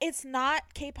that. it's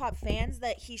not K-pop fans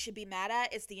that he should be mad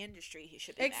at. It's the industry he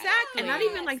should be mad Exactly. And not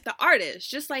even like the artist,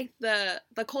 just like the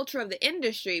culture of the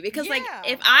industry. Because like, Yeah.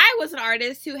 if I was an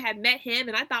artist who had met him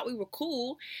and I thought we were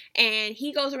cool, and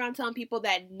he goes around telling people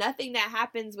that nothing that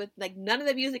happens with like none of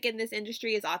the music in this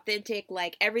industry is authentic,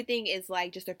 like everything is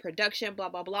like just a production, blah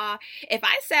blah blah. If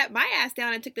I sat my ass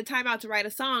down and took the time out to write a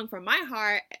song from my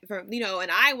heart, from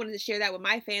and I wanted to share that with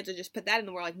my fans or just put that in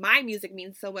the world, like my music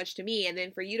means so much to me, and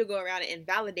then for you to go around and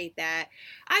invalidate that,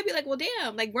 I'd be like, well,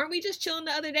 damn, like weren't we just chilling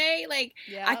the other day? Like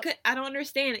Yep. I don't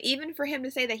understand. Even for him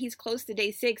to say that he's close to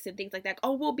Day 6 and things like that.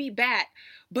 Oh, we'll be back,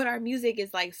 but our music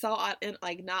is like so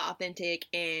like not authentic,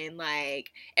 and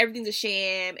like everything's a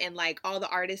sham, and like all the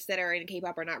artists that are in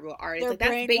K-pop are not real artists. They're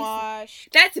Like brainwashed.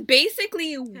 that's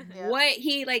basically what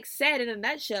he like said in a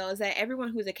nutshell, is that everyone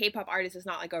who's a K-pop artist is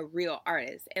not like a real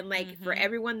artist. And like for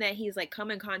everyone that he's like come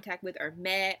in contact with or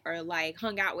met or like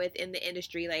hung out with in the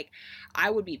industry, like I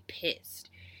would be pissed.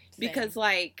 Because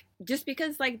like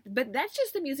but that's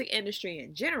just the music industry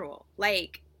in general.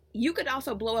 Like you could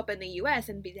also blow up in the US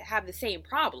and have the same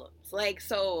problems. Like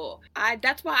so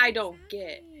that's why I don't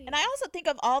get. And I also think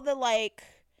of all the like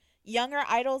younger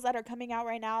idols that are coming out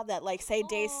right now that like say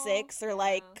Day 6 or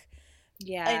like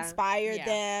inspired Yeah.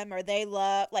 them, or they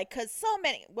love, like, because so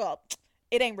many, well,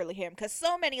 it ain't really him, because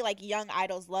so many like young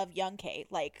idols love Young K,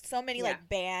 like so many like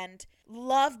band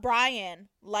love Brian,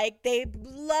 like they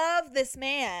love this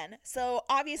man, so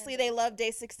obviously they love Day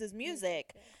 6's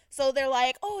music, so they're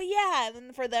like, oh yeah, and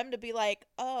then for them to be like,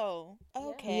 oh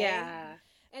okay, Yeah.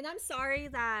 And I'm sorry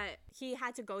that he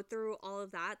had to go through all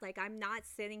of that. Like, I'm not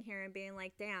sitting here and being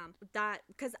like, damn, that,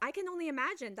 because I can only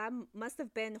imagine that must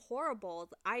have been horrible.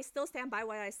 I still stand by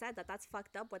what I said, that that's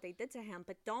fucked up what they did to him,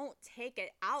 but don't take it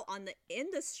out on the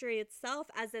industry itself,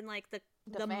 as in, like, the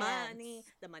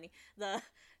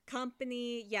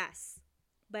company, yes.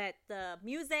 But the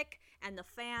music and the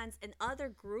fans and other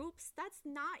groups, that's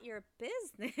not your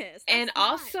business. That's and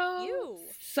also, you.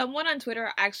 someone on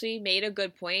Twitter actually made a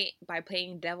good point by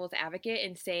playing devil's advocate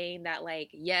and saying that,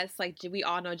 like, yes, like, we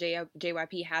all know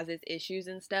JYP has its issues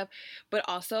and stuff, but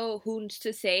also who's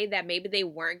to say that maybe they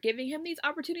weren't giving him these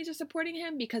opportunities or supporting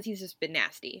him because he's just been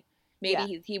nasty.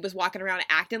 Maybe he was walking around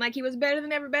acting like he was better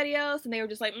than everybody else, and they were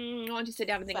just like, why don't you sit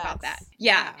down and think about that?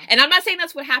 Yeah. And I'm not saying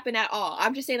that's what happened at all.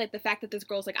 I'm just saying, like, the fact that this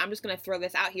girl's like, I'm just going to throw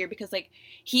this out here because, like,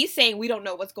 he's saying we don't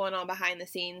know what's going on behind the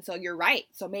scenes, so you're right.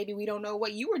 So maybe we don't know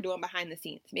what you were doing behind the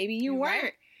scenes. Maybe you weren't,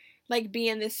 right. like,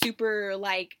 being this super,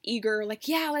 like, eager, like,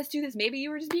 yeah, let's do this. Maybe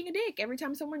you were just being a dick every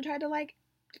time someone tried to, like,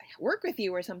 work with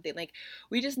you or something. Like,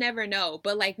 we just never know.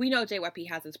 But, like, we know JYP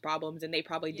has its problems and they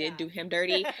probably did do him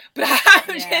dirty, but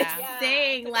I'm just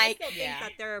saying, like, I still think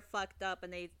that they're fucked up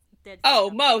and they did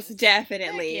most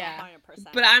definitely. 100%.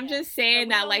 But I'm just saying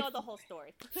that, like, know the whole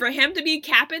story. for him to be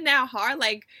capping that hard,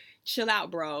 like, chill out,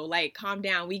 bro. Like, calm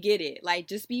down. We get it. Like,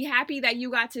 just be happy that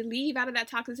you got to leave out of that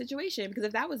toxic situation. Because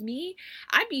if that was me,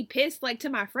 I'd be pissed, like,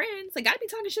 to my friends. Like, I'd be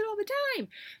talking shit all the time.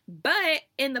 But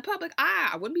in the public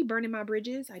eye, I wouldn't be burning my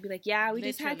bridges. I'd be like, yeah, we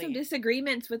just had some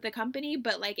disagreements with the company,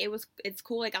 but, like, it's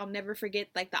cool. Like, I'll never forget,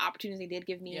 like, the opportunity they did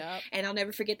give me. Yep. And I'll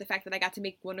never forget the fact that I got to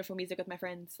make wonderful music with my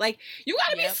friends. Like, you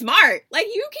gotta be smart. Like,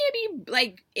 you can't be,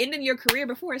 like, ending your career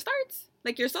before it starts.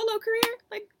 Like, your solo career,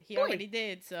 like, he already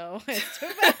did, so it's too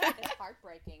bad. It's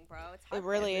heartbreaking, bro. It's It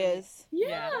really is.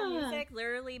 Yeah. Music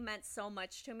literally meant so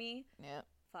much to me. Yep.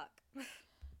 Fuck.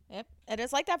 Yep. And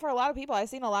it's like that for a lot of people. I've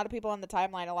seen a lot of people on the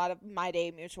timeline, a lot of My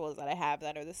Day mutuals that I have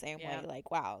that are the same way. Like,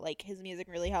 wow, like, his music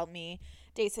really helped me.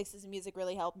 Day 6's music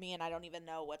really helped me, and I don't even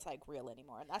know what's, like, real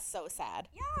anymore. And that's so sad.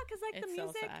 Yeah, because, like, the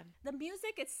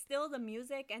music, it's still the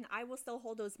music, and I will still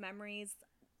hold those memories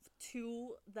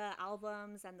to the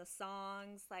albums and the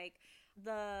songs. Like,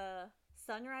 the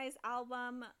Sunrise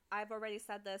album, I've already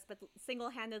said this, but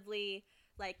single-handedly,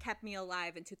 like, kept me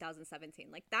alive in 2017.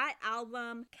 Like, that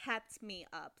album kept me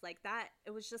up. Like, that,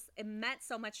 it was just, it meant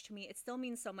so much to me. It still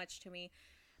means so much to me.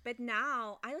 But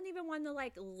now, I don't even want to,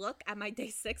 like, look at my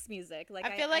Day 6 music. Like,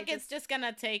 I feel like it's just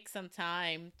gonna take some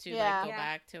time to, like, go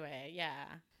back to it. Yeah.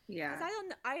 Yeah.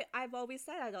 I've always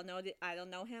said I don't know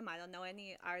him. I don't know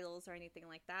any idols or anything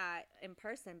like that in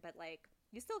person. But, like,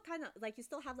 you still kind of, like, you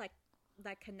still have, like,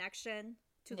 that connection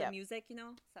to the music, you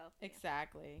know? So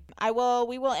exactly.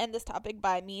 We will end this topic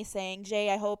by me saying, Jay,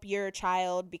 I hope your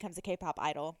child becomes a K-pop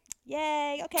idol.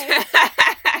 Yay. Okay.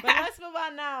 But let's move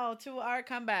on now to our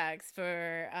comebacks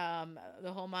for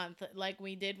the whole month. Like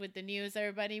we did with the news,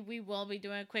 everybody, we will be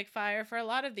doing a quick fire for a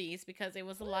lot of these because it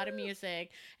was a lot of music.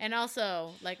 And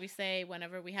also, like we say,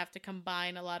 whenever we have to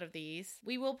combine a lot of these,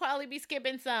 we will probably be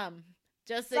skipping some.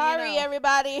 Just so Sorry, you know.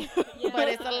 Everybody. But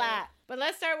it's a lot. But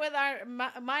let's start with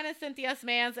mine and Cynthia's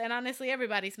mans, and honestly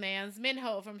everybody's mans.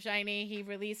 Minho from SHINee, he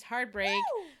released Heartbreak.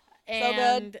 Woo! And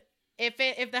so good.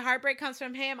 If the heartbreak comes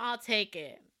from him, I'll take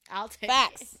it.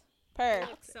 Facts. Per.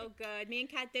 So good. Me and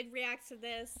Kat did react to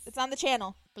this. It's on the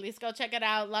channel. Please go check it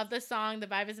out. Love the song. The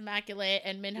vibe is immaculate.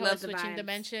 And Minho is switching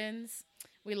dimensions.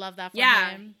 We love that for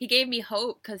him. He gave me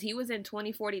hope because he was in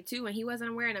 2042 and he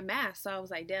wasn't wearing a mask. So I was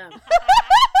like, damn.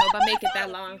 Hope I make it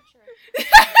that long.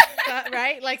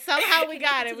 Right? Like somehow we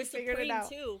got it. We figured it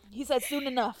out. He said soon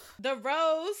enough. The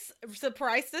Rose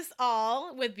surprised us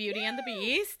all with Beauty and the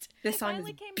Beast. This song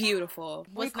is beautiful.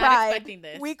 Was not expecting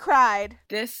this. We cried.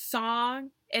 This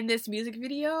song and this music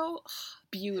video,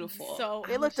 beautiful. So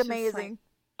it looked amazing.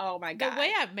 Oh my god. The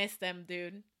way I missed them,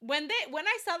 dude. When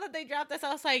I saw that they dropped this,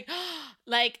 I was like,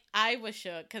 like I was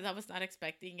shook because I was not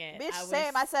expecting it. Bitch,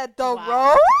 same. I said the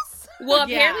Rose. Well,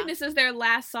 apparently this is their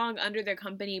last song under their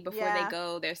company before they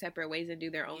go their separate ways and do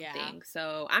their own thing.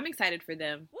 So I'm excited for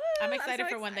them. Woo, I'm excited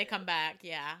for when they come back.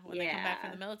 Yeah, when they come back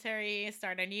from the military,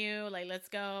 start anew. Like, let's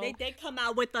go. They did come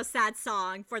out with a sad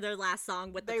song for their last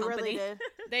song with the company. Really did.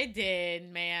 They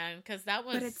did, man, because that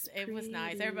was was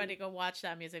nice. Everybody go watch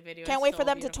that music video. Can't wait for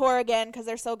them to tour again because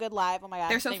they're so good live. Oh my god,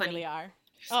 they're so they funny. Really are.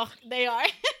 Oh, they are.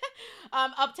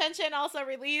 Uptension also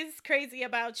released Crazy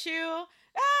About You.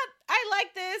 I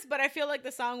like this, but I feel like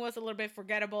the song was a little bit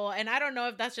forgettable, and I don't know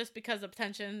if that's just because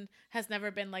Uptension has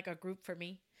never been like a group for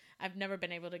me. I've never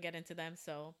been able to get into them,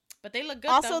 so but they look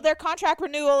good. Also, though. their contract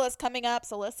renewal is coming up,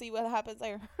 so let's see what happens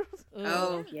there. Ooh.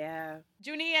 Oh yeah.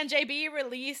 Junie and JB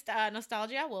released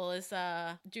Nostalgia. Well, it's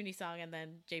Junie's song and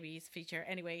then JB's feature.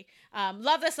 Anyway,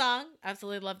 love the song.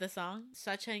 Absolutely love the song.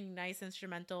 Such a nice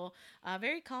instrumental.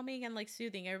 Very calming and like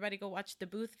soothing. Everybody go watch the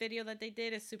Booth video that they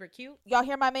did. It's super cute. Y'all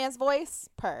hear my man's voice?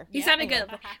 Purr. He sounded good.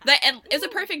 And it's a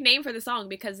perfect name for the song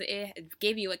because it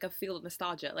gave you like a feel of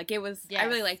nostalgia. Like it was, I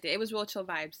really liked it. It was real chill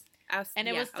vibes.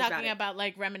 It was talking about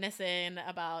like reminiscing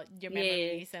about your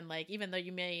memories and like even though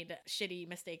you made shitty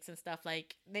mistakes and stuff,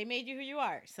 like they made you who you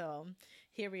are. So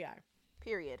here we are.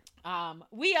 Period.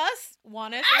 We Us,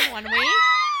 One Us, and One We.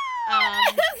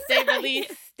 They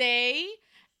released Stay.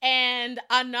 And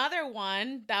another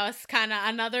one that was kind of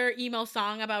another emo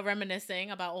song about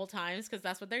reminiscing about old times because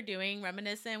that's what they're doing,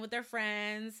 reminiscing with their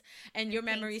friends and your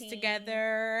memories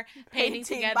together, painting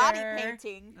together, body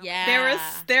painting. Yeah,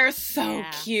 they're so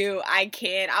cute. I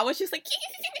can't. I was just like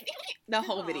the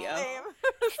whole video.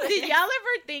 Did y'all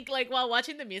ever think like while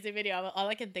watching the music video, all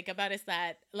I can think about is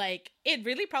that like it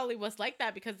really probably was like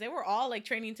that because they were all like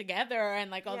training together and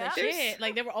like all that shit.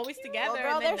 Like they were always together.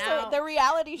 Well, girl, and then now, the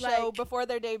reality show like, before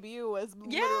their debut was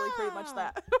literally pretty much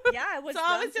that. Yeah, it was. So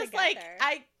I was just together.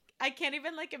 like, I can't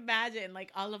even like imagine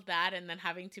like all of that and then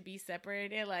having to be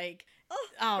separated. Like,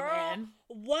 oh girl,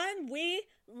 man, we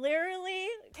literally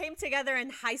came together in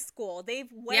high school. They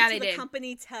went to the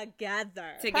company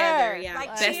together. Yeah.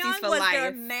 Like Besties Cheon for was life.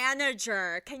 their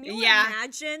manager. Can you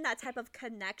imagine that type of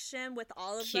connection with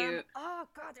all of them? Oh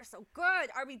God, they're so good.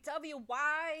 RBW,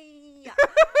 why?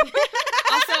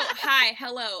 Also,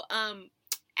 hello.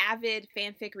 Avid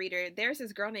fanfic reader. There's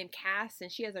this girl named Cass,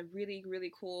 and she has a really,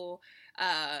 really cool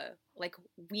like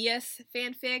Weus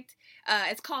fanfic.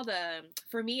 It's called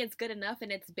For Me It's Good Enough,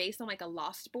 and it's based on like a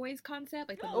Lost Boys concept,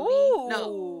 like the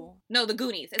movie. No, the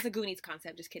Goonies. It's a Goonies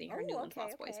concept. Just kidding. Her new one's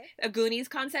Lost Boys. A Goonies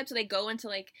concept. So they go into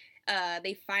like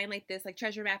they find like this like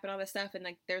treasure map and all this stuff, and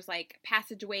like there's like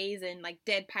passageways and like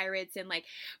dead pirates and like,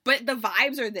 but the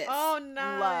vibes are this. Oh,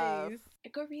 nice. Love.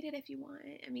 Go read it if you want.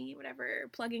 I mean, whatever.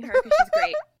 Plugging her because she's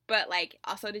great. But like,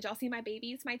 also, did y'all see my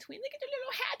babies, my twin? Look at their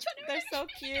little hats on. They're so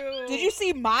cute. Did you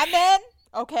see my men?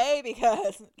 Okay,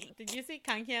 because did you see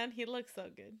Kang Hyun? He looks so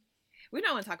good. We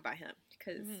don't want to talk about him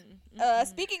because.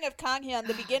 Speaking of Kang Hyun,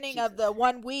 the beginning of the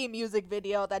One We music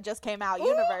video that just came out,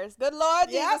 Universe. Good Lord,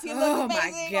 Jesus, he looks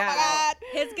amazing. My God. Oh my God.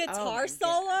 His guitar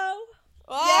solo.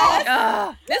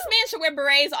 Yes. This man should wear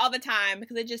berets all the time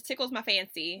because it just tickles my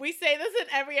fancy. We say this in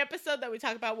every episode that we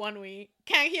talk about One We.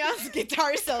 Kang Hyun's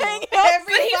guitar solo. But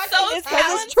he's so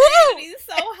talented. He's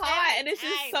so hot, and it's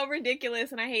just so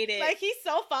ridiculous, and I hate it. Like he's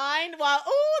so fine while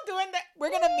doing the.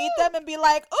 We're gonna meet them and be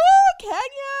like, "Ooh, Kenya,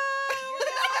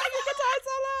 your guitar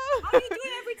solo." How you do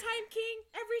it every time, King?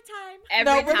 Every time.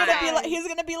 Every time. Gonna be like, he's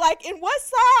gonna be like, "In what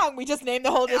song?" We just named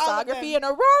the whole discography in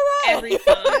a row. Every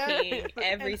song, King.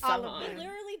 Every song. It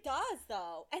literally does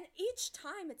though, and each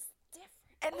time it's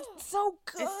different, and it's so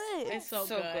good. It's so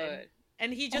good.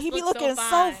 And he just he be looks looking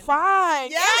so fine.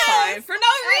 Yes! For no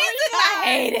reason. I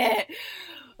hate it.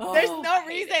 There's no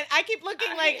reason. I keep looking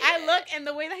I look and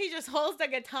the way that he just holds the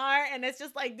guitar and it's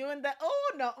just like doing the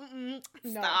no.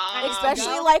 Stop.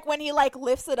 Especially like when he like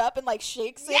lifts it up and like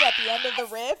shakes it at the end of the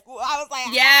riff. I was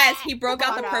like, yes, he broke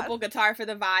out the purple guitar for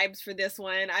the vibes for this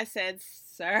one. I said,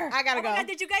 sir, I gotta go. God,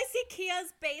 did you guys see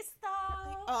Kia's bass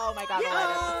though? Oh my God, the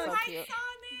light is so cute.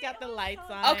 Got the lights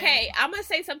on. Okay, I'm gonna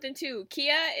say something too.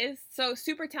 Kia is so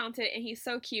super talented and he's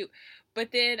so cute.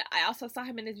 But then I also saw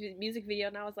him in his music video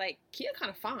and I was like, Kia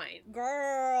kind of fine.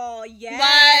 Girl, yeah.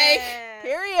 Like,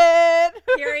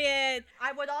 period.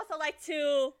 I would also like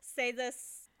to say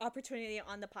this opportunity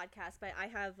on the podcast, but I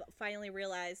have finally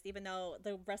realized, even though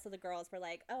the rest of the girls were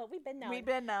like, oh, we've been known.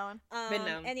 Been known.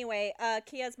 Anyway,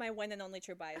 Kia's my one and only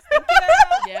true bias.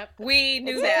 Yep. We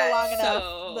knew it that. Long enough,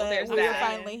 so but there's we're that.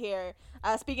 finally here.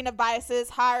 Speaking of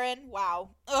biases, Hiren, wow.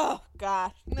 Oh,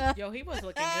 gosh. Yo, he was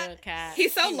looking good, Kat.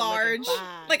 He's so large.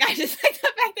 Like, I just like the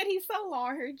fact that he's so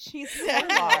large. He's so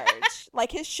large.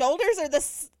 Like, his shoulders are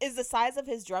is the size of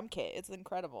his drum kit. It's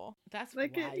incredible. That's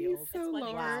like wild. He's so it's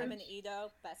funny, large. him and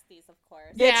Ito, besties, of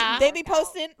course. Yeah. They be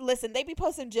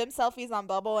posting gym selfies on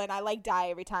Bubble, and I, like, die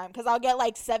every time. Because I'll get,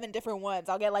 like, 7 different ones.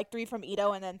 I'll get, like, 3 from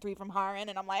Ito and then 3 from Hiren,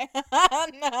 and I'm like,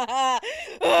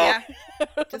 Yeah.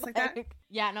 Just like that.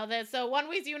 Yeah, no, so One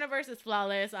We's universe is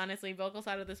flawless, honestly. Vocals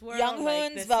out of this world. Young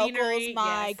like, Hoon's the vocals, scenery,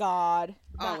 my yes. God.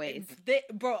 Always.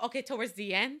 Bro, okay, towards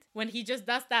the end, when he just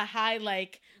does that high,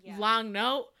 like, Yeah. long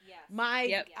note, Yes. my,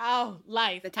 Yep.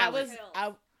 life. The I was,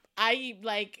 talent. I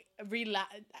like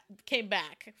came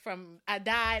back from I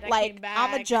died. I Like, came back.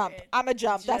 I'm a jump. I'm a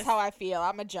jump. That's just- how I feel.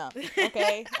 I'm a jump.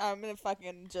 Okay? I'm gonna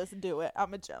fucking just do it.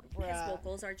 I'm a jump. His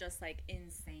vocals are just like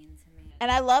insane to me. And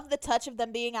I love the touch of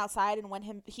them being outside, and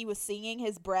when he was singing,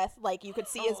 his breath, like you could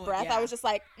see his Oh, breath. yeah. I was just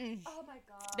like, Oh my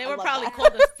god. They I were love probably that.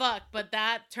 cold as fuck, but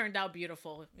that turned out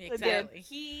beautiful. did. Exactly.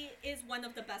 He is one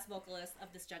of the best vocalists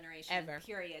of this generation. Ever.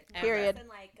 Period. Ever. Period. Than,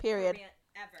 like, Period. Korean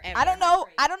ever. Ever. I don't know.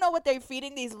 I don't know what they're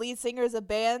feeding these lead singers of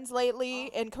bands lately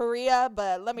in Korea,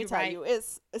 but let me You're tell right. you,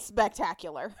 it's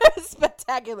spectacular.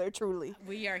 Spectacular, truly.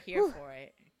 We are here for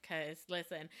it. Cause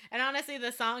listen, and honestly,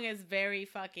 the song is very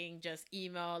fucking just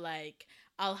emo. Like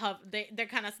I'll have they're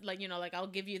kind of like like I'll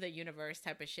give you the universe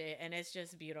type of shit, and it's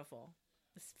just beautiful.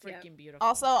 It's freaking beautiful.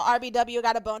 Also, RBW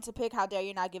got a bone to pick. How dare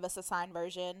you not give us a signed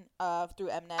version of through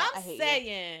Mnet? I I'm hate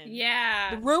saying,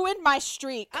 Yeah. you. Ruined my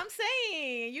streak. I'm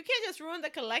saying you can't just ruin the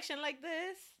collection like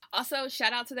this. Also,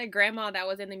 shout out to that grandma that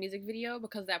was in the music video,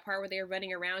 because that part where they were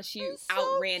running around, she It's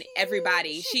so outran cute.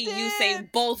 everybody. She She did.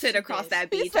 Usain bolted She across did. that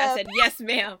She beach. I said- said, yes,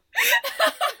 ma'am.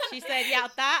 She said, "Y'all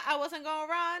thought I wasn't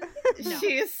gonna run." No.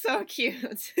 She is so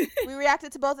cute. We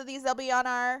reacted to both of these. They'll be on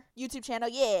our YouTube channel.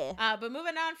 Yeah. But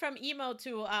moving on from emo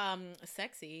to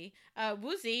sexy,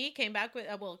 Woozy came back with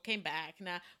came back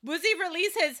now. Woozy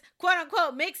released his quote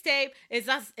unquote mixtape.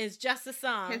 Is just a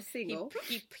song. His single.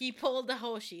 He pulled the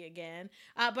Hoshi again.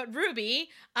 But Ruby,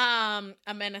 a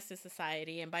menace to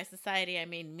society, and by society I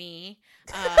mean me.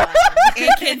 And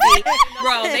Kenzie.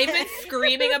 Bro, they've been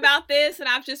screaming about this, and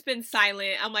I've just been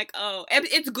silent. I'm like, oh,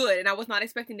 it's good. And I was not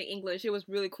expecting the English. It was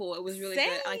really cool. It was really good.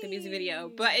 I like the music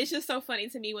video. But it's just so funny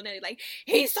to me when they're like,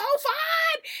 he's so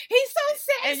fun! He's so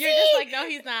sexy! And you're just like, no,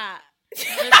 he's not.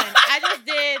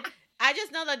 Listen, I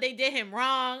just know that they did him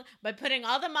wrong by putting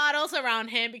all the models around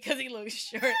him because he looks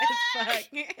short as fuck.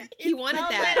 He wanted so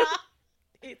that. little.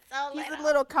 He's so He's little. a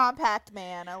little compact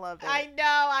man. I love it. I know.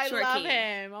 I Short love king.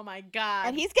 him. Oh my god.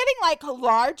 And he's getting like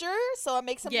larger, so it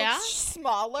makes him Yeah? look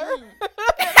smaller. Mm.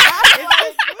 I'm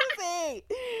like, Woozy.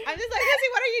 I'm just like,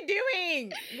 Lizzie, what are you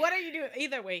doing? What are you doing?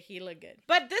 Either way, he looked good.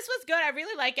 But this was good. I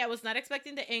really like it. I was not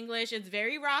expecting the English. It's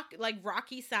very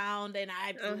rocky sound, and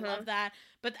I love that.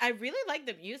 But I really like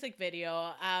the music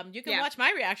video. You can watch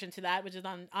my reaction to that, which is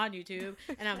on YouTube,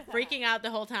 and I'm freaking out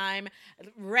the whole time.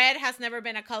 Red has never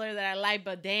been a color that I like,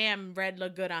 but damn, red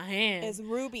looked good on him. It's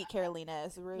Ruby, Carolina.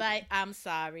 It's Ruby. Like, I'm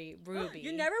sorry, Ruby.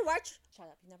 You never watch? Shut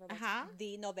up. You never watch Uh-huh.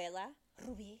 the novela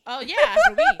Ruby. Oh yeah,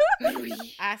 Ruby.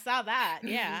 I saw that.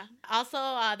 Yeah. Also,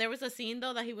 there was a scene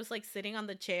though that he was like sitting on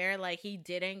the chair, like he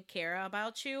didn't care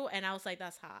about you, and I was like,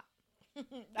 that's hot. That's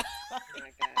hot. Oh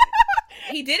my God.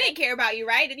 He didn't care about you,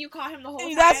 right? Didn't you call him the whole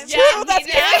time? That's Yeah, true. he That's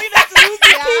did. Carolina's Woozy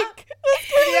peak.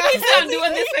 He said, I'm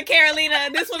doing this for Carolina.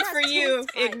 This one's for you.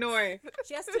 Ignore.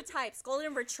 She has two types: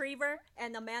 golden retriever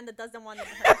and a man that doesn't want to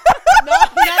be hurt.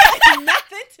 No,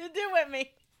 nothing to do with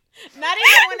me. Not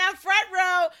even when I'm front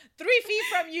row, 3 feet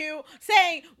from you,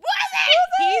 saying, "Was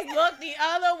it?" He looked the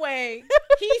other way.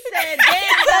 He said, "Damn, He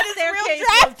said that it's real staircase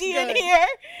drafty looks in good." here.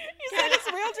 He said it's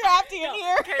real drafty in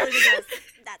here. Carolina goes,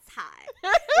 "That's high."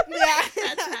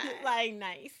 Yeah, like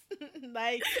nice.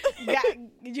 Like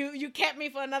you kept me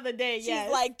for another day. She's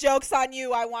Yes. like, joke's on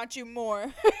you. I want you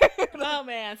more. Oh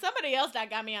man, somebody else that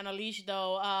got me on a leash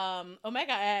though.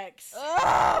 Omega X.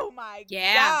 Oh my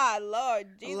Yeah. God, Lord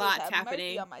Jesus, Lots have happening.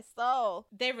 mercy on my soul.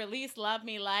 They released "Love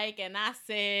Me Like," and I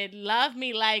said, "Love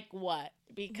me like what?"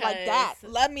 Because Like that.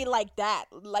 Love me like that.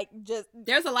 Like just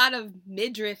There's a lot of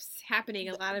midriffs happening.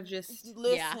 A lot of just.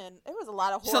 listen. There was a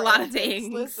lot of Just a horror. lot of antics.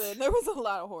 things. Listen, there was a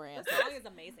lot of horror. The antics. song is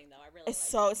amazing, though. I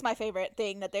really It's my favorite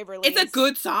thing that they've released. It's a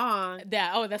good song.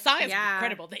 the song is Yeah.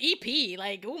 incredible. The EP,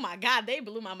 like, oh my god, they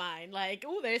blew my mind. Like,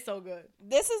 oh, they're so good.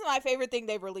 This is my favorite thing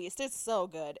they've released. It's so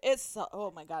good. It's so.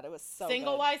 Oh my God, it was so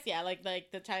Single good. wise, yeah, like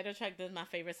the title track is my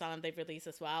favorite song they've released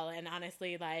as well. And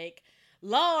honestly, like,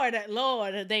 Lord,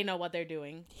 they know what they're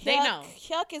doing. They know.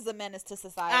 Hyuk is a menace to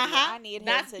society. Uh-huh. I need him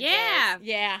That's- to Yeah.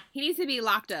 Yeah. He needs to be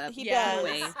locked up. He Yeah. does.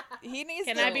 Anyway. He needs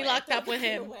Can to I be locked up with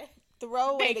him?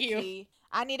 throw away Thank the you. key.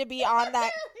 I need to be on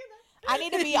that. I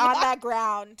need to be on that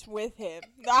ground with him.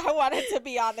 I wanted to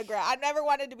be on the ground. I never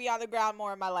wanted to be on the ground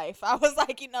more in my life. I was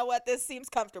like, you know what? This seems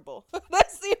comfortable.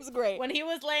 This seems great. When he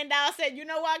was laying down, I said, "You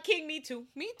know what, King? Me too.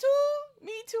 Me too.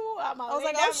 Me too. I was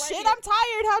like, oh shit, I'm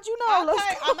tired. How'd you know?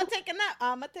 I'm gonna take a nap.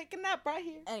 I'm gonna take a nap right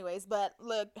here. Anyways, but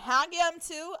look, Hangyum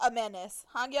too, a menace.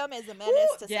 Hangyum is a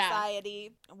menace to yeah.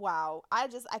 society. Wow, I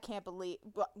can't believe.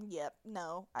 Yep,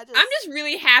 no, I'm just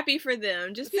really happy for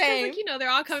them, just because Same. like, you know, they're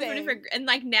all coming from Same. different, and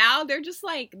like now they're just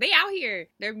like they out here.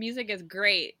 Their music is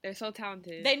great. They're so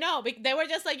talented. They know. They were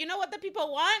just like, you know what the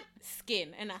people want?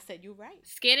 Skin. And I said, you're right.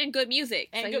 Skin and good music.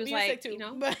 And so he good was music like, too. you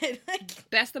know, But like,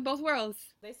 best of both worlds.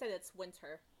 They said it's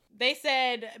winter. they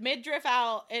said midriff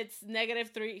out. It's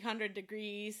negative 300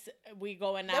 degrees. We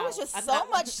going out. There was just so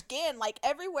much skin. Like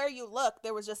everywhere you look,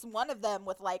 there was just one of them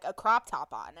with like a crop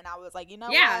top on, and I was like, you know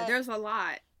Yeah, what? there's a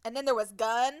lot. And then there was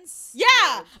guns. Yeah,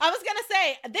 I was gonna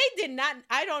say they did not.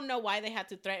 I don't know why they had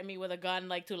to threaten me with a gun,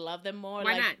 like to love them more.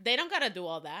 Why like not? they don't gotta do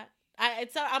all that.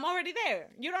 I'm already there.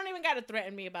 You don't even gotta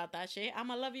threaten me about that shit.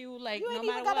 I'ma love you like You no ain't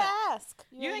matter even gotta what. ask.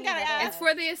 You ain't gotta ask. It's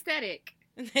for the aesthetic.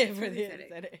 For the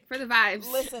aesthetic. For the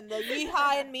vibes. Listen, the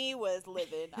Yeehaw in me was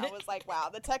living. I was like, wow,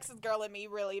 the Texas girl in me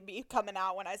really be coming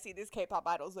out when I see these K-pop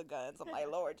idols with guns. I'm like,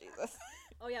 Lord Jesus.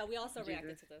 Oh yeah, we also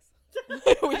reacted to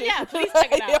this. Yeah, please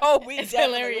check it out. Yo, we It's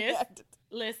definitely hilarious. reacted.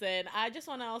 Listen, I just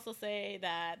want to also say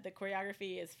that the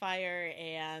choreography is fire,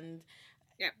 and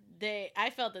I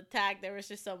felt attacked. There was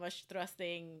just so much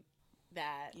thrusting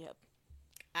that Yep.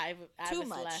 I Too was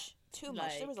much. left, Too much.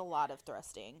 like- There was a lot of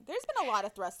thrusting. There's been a lot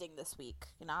of thrusting this week.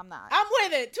 You know, I'm not. I'm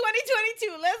with it.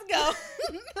 2022. Let's go.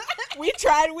 We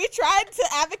tried to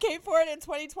advocate for it in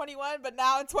 2021, but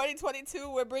now in 2022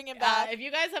 we're bringing back. If you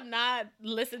guys have not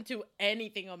listened to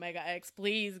anything Omega X,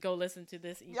 please go listen to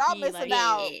this EP. Y'all missing like,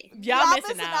 out. Y'all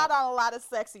missing out. on a lot of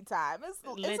sexy time. It's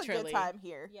a Literally. good time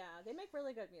here. Yeah, they make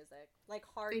really good music, like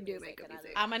hard They do music. make good and I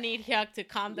music. like I'm gonna need Hyuk to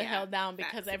calm the Yeah, hell down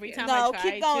because facts, every yeah. time No, I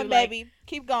try keep going, to like, baby.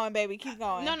 Keep going, baby. Keep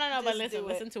going. No, but Just do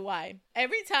listen it. to why.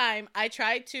 Every time I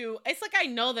try to, it's like I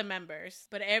know the members,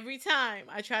 but every time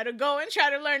I try to go and try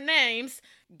to learn names,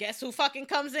 guess who fucking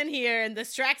comes in here and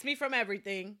distracts me from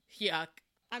everything? Yuck.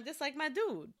 I'm just like, my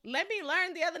dude, let me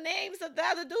learn the other names of the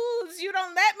other dudes. You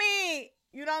don't let me.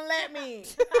 You don't let me.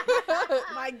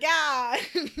 My God.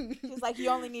 She's like, you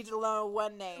only need to learn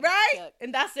one name. Right? Yuck.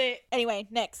 And that's it. Anyway,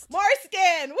 next. More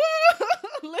skin. Woo!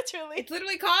 Literally. It's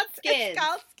literally called Skin. It's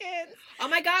called skin. Oh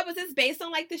my god, was this based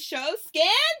on like the show Skin?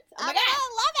 Oh my god.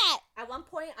 love it. At one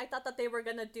point, I thought that they were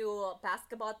gonna do a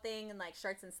basketball thing and like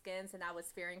shirts and skins, and I was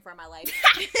fearing for my life.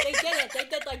 They did it. They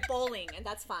did like bowling, and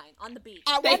that's fine on the beach.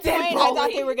 At They one did point, I thought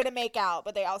bowling. they were gonna make out,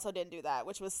 but they also didn't do that,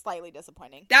 which was slightly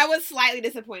disappointing. That was slightly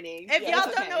disappointing. If Yeah, y'all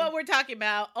it's don't okay. know what we're talking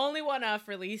about, Only One Off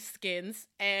released Skins,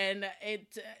 and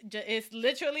it's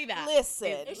literally that. Listen.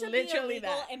 It should Literally be illegal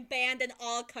that. and banned in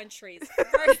all countries.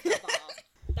 First of all,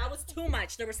 that was too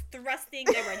much. There was thrusting.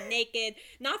 They were naked,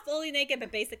 not fully naked,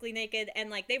 but basically naked, and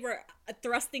like they were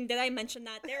thrusting. Did I mention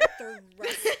that? They're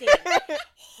thrusting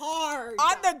hard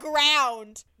On the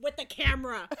ground. with the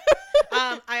camera.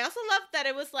 I also loved that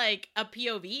it was like a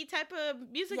POV type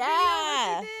of music Yeah.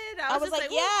 video that they did. I was like,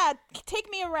 "Woo." yeah, take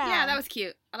me around. Yeah, that was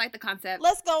cute. I like the concept.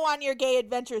 Let's go on your gay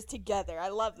adventures together. I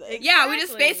love this. Yeah,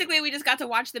 Exactly. we just got to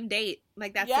watch them date.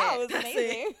 Like that's yeah, it. it was That's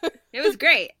amazing. It was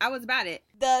great. I was about it.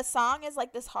 The song is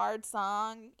like this hard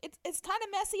song. It's kind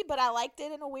of messy, but I liked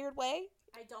it in a weird way.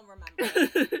 I don't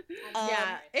remember.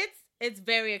 Yeah, it's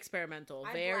very experimental.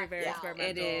 I Very, blacked very out.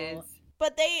 experimental. It is.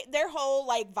 But their whole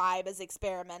like vibe is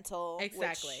experimental.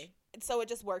 Exactly. So it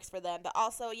just works for them. But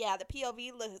also, yeah, the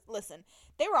POV. Listen,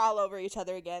 they were all over each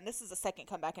other again. This is the second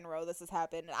comeback in a row this has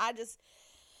happened, and I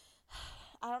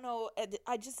don't know.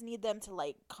 I just need them to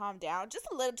like calm down just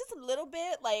a little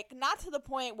bit. Like not to the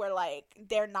point where like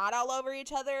they're not all over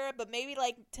each other, but maybe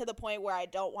like to the point where I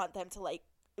don't want them to like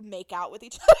make out with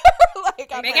each other.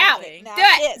 Like I'm Make like, out. okay, now Do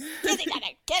it. kiss each other,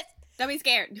 kiss. Don't be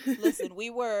scared. Listen, we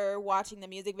were watching the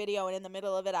music video, and in the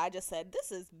middle of it, I just said,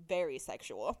 "This is very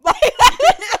sexual." Like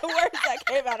that's the words that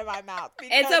came out of my mouth.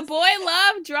 It's a because boy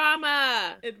love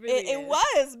drama. It really It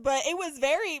was, but it was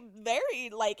very, very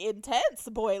like intense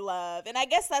boy love, and I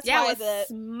guess that's Yeah, why it was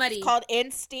smutty. it's called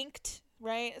Instinct,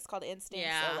 right? It's called Instinct.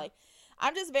 Yeah. So like,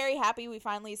 I'm just very happy we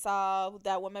finally saw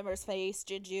that one member's face,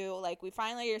 Jinju. Like, we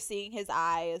finally are seeing his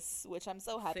eyes, which I'm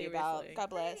so happy about. Seriously. God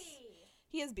bless.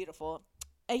 He is beautiful.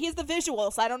 And he's the visual,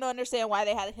 so I don't understand why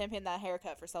they had him in that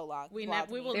haircut for so long. We Wild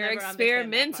to will me. They're never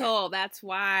understand that experimental. That's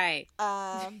why.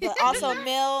 But also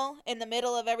Mill in the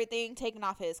middle of everything, taking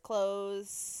off his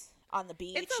clothes on the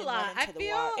beach. It's a and lot. running I to the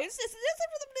feel- water. It was just,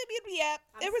 yeah.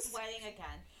 I'm It was sweating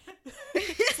again.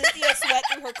 Cynthia's sweat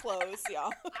through her clothes,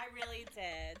 y'all. I really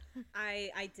did.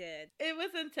 I did. It was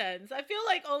intense. I feel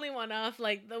like only one off.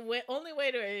 Like the only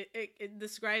way to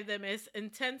describe them is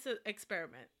intense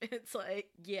experiment. It's like,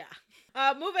 yeah.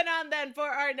 Moving on then for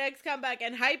our next comeback,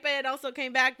 and Hype It also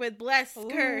came back with Blessed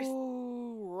Curse.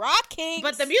 Rocking.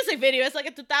 But the music video, it's like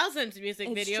a 2000s music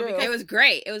It's video true. because It was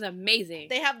great. It was amazing.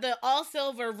 they have the all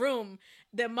silver room.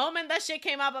 The moment that shit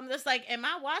came up, I'm just like, am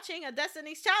I watching a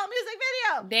Destiny's Child music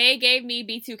video? They gave me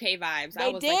B2K vibes. I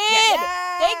They was did. like,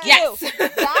 yes. Thank Yes. you.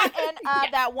 That and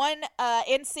Yes. that one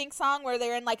NSYNC song where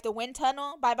they're in like the wind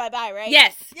tunnel. Bye bye bye. Right?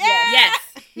 Yes. Yeah. Yes.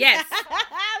 Yes. The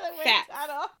wind Facts.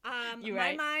 tunnel. You My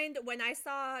right. mind, when I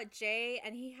saw Jay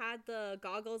and he had the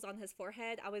goggles on his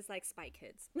forehead, I was like, Spy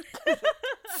Kids.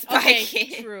 Okay,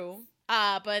 Spike. true.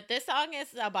 But this song is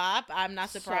a bop. I'm not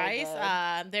So surprised.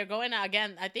 good. They're going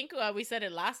again. I think we said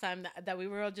it last time that we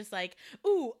were all just like,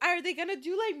 "Ooh, are they gonna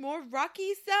do like more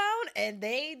rocky sound?" And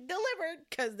they delivered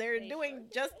because they're doing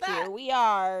just that. Here we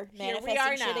are. Here we Manifesting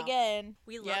are shit now. again.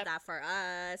 We love Yep. that for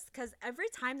us. Because every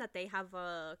time that they have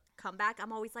a comeback,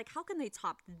 I'm always like, how can they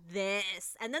top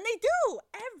this? And then they do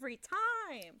every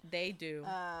time. They do.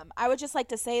 I would just like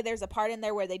to say there's a part in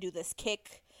there where they do this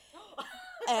kick.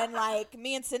 And like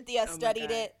me and Cynthia studied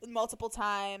God. it multiple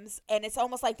times, and it's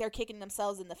almost like they're kicking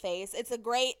themselves in the face. It's a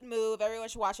great move. Everyone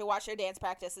should watch it. Watch their dance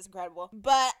practice. It's incredible.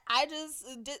 But I just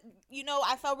did,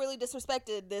 I felt really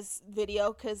disrespected this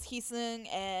video because Heesung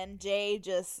and Jay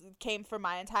just came for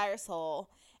my entire soul,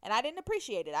 and I didn't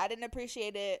appreciate it. I didn't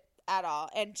appreciate it at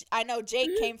all. And I know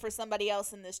Jake came for somebody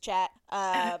else in this chat.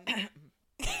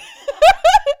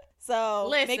 So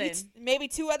maybe Listen. maybe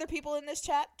two other people in this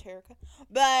chat, Terica.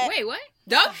 But Wait, what?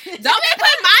 Don't be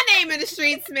putting my name in the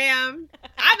streets, ma'am.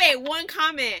 I made one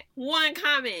comment.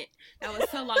 That was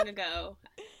so long ago.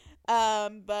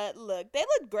 but look, they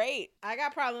look great. I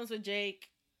got problems with Jake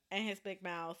and his big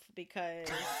mouth because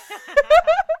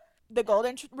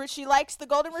She likes the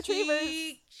golden retrievers.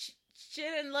 she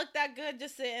didn't look that good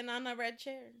just sitting on a red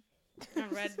chair, a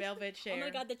red velvet chair. Oh my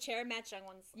god, the chair matched on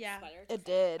one's Yeah. sweater. It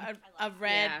did. A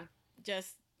red, Yeah.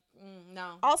 just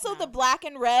no. Also, no. the black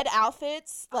and red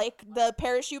outfits, like the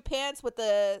parachute pants with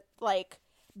the like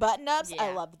button ups. I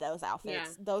Yeah. loved those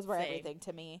outfits. Yeah. Those were Same. everything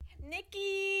to me.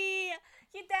 Nikki,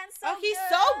 you dance so Oh, he's good.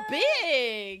 so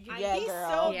big. Yeah, he's girl.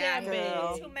 so Yeah, damn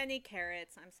girl. big. Too many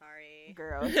carrots. I'm sorry.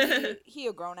 Girl, he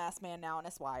a grown ass man now, and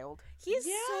it's wild. He's so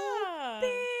Yeah.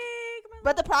 big. my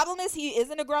But the problem is he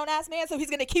isn't a grown ass man, so he's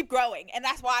gonna keep growing, and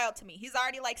that's wild to me. He's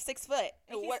already like 6 foot.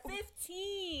 He's What,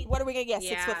 15. what are we gonna get?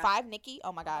 Yeah. 6'5", Nikki?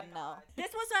 Oh my god, no.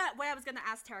 This was what I was gonna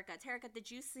ask Terica. Terica,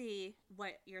 did you see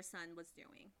what your son was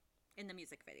doing in the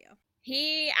music video?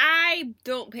 I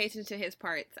don't pay attention to his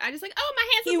parts. I just like, oh, my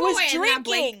handsome He boy. was And then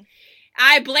drinking.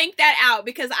 I blanked that out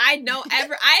because I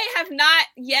have not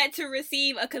yet to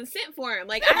receive a consent form.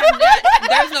 Like, I have not,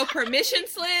 there's no permission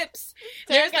slips.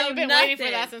 There's Terica, no you've been nothing. waiting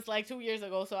for that since like 2 years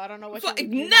ago, so I don't know what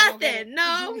Nothing.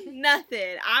 No,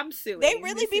 nothing. I'm suing. They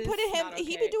really be This is putting him. not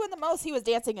He okay. be doing the most. He was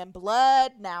dancing in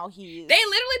blood. Now he's. They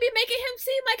literally be making him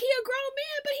seem like he a grown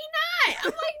man, but he not.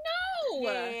 I'm like,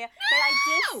 no. Yeah, but I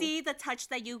No. did see the touch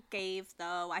that you gave,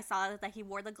 though. I saw that he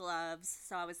wore the gloves,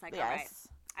 so I was like, all right, Yes.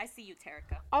 I see you,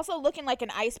 Terica. Also looking like an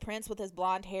ice prince with his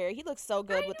blonde hair. He looks so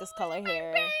good with this color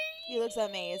hair. He looks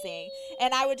amazing.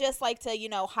 And I would just like to,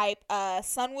 hype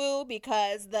Sunwoo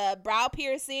because the brow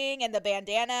piercing and the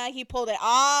bandana, he pulled it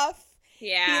off.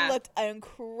 Yeah. He looked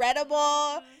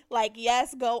incredible. Like,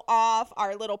 yes, go off,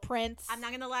 our little prince. I'm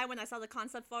not gonna lie, when I saw the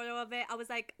concept photo of it, I was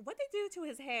like, what they do to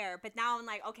his hair? But now I'm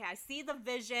like, okay, I see the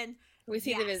vision. We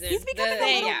see the Yes. vision. He's becoming a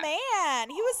little yeah. man.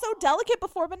 He was so delicate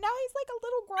before, but now he's like a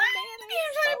little grown man. and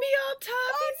He's trying to be all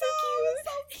tough. I He's so know, cute.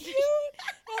 he's so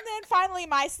cute. And then finally,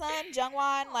 my son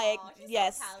Jungwon, like, Aw, he's so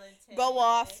yes, talented. go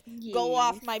off, go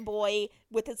off, Yes. my boy,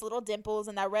 with his little dimples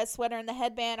and that red sweater and the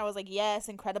headband. I was like, yes,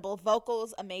 incredible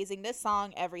vocals, amazing. This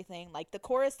song, everything. Like the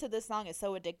chorus to this song is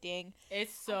so addicting.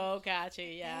 It's so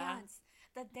catchy, yeah.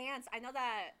 The dance. I know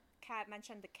that Kat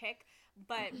mentioned the kick,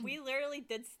 but we literally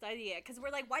did study it because we're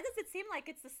like, why does it seem like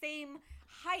it's the same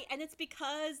height? And it's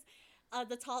because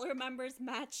the taller members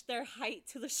match their height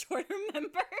to the shorter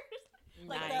members.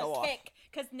 Like Nice. the Go off. kick,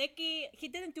 because Nikki, he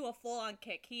didn't do a full-on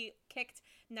kick. He kicked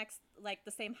next, like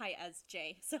the same height as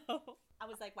Jay. So I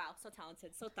was like, wow, so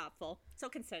talented, so thoughtful, so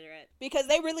considerate. Because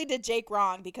they really did Jake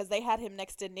wrong because they had him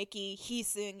next to Nikki,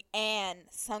 Heesung, and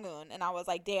Sungun. And I was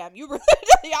like, damn, you really,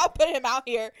 y'all put him out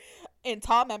here in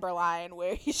tall member line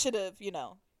where he should have, he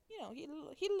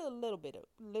a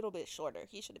little bit shorter.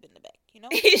 He should have been the back,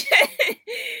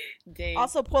 Dang.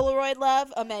 Also, Polaroid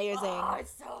Love, amazing. Oh,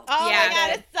 it's so Oh Yeah. my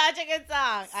god, it's such a good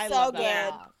song. I So love good. that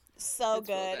song. So It's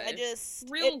real good. I good. just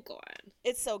Real good.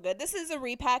 it's so good. This is a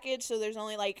repackage, so there's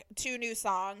only like 2 new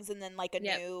songs and then like a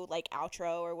Yep. new like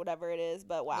outro or whatever it is.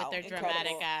 But wow, with their incredible.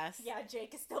 dramatic ass. Yeah,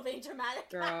 Jake is still being dramatic.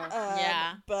 Girl.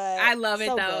 Yeah. but I love it,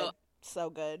 so though. Good. So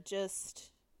good. Just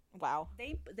wow.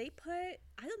 They put,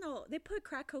 I don't know, they put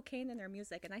crack cocaine in their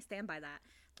music, and I stand by that.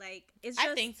 Like, it's just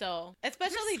I think so.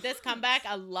 Especially this songs. comeback,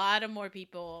 a lot of more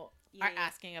people are Yeah.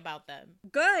 asking about them.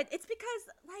 good. It's because,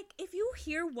 like, if you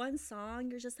hear one song,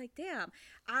 you're just like, damn.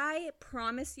 I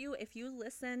promise you, if you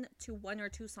listen to 1 or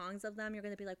 2 songs of them, you're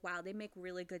gonna be like, wow, they make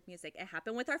really good music. It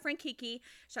happened with our friend Kiki.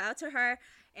 Shout out to her.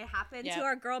 It happened Yep. to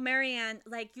our girl Marianne.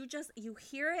 Like, you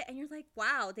hear it and you're like,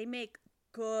 wow, they make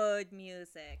good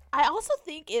music. I also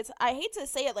think I hate to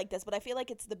say it like this, but I feel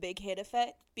like it's the Big Hit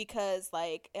effect because,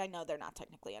 like, I know they're not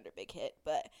technically under Big Hit,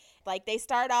 but, like, they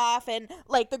start off and,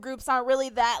 like, the groups aren't really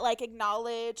that, like,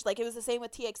 acknowledged. Like, it was the same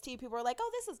with TXT. People were like,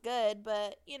 oh, this is good,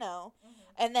 but, you know.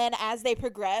 And then as they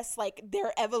progress, like,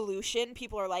 their evolution,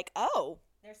 people are like, oh,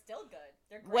 They're still good.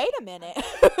 They're great. wait a minute.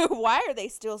 Why are they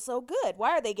still so good?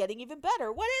 Why are they getting even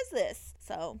better? What is this?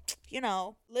 So, you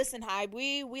know, listen, Hype,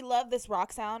 we love this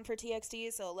rock sound for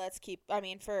TXT, so let's keep,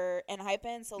 for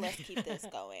Enhypen, so let's keep this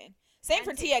going. Same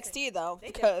for And TXT, though, They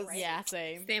did because great. Yeah,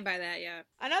 same. Stand by that, yeah.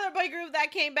 Another boy group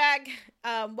that came back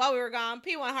while we were gone,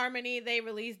 P1 Harmony, they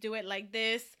released Do It Like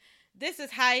This. This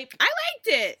is hype. I liked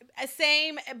it.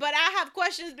 Same, but I have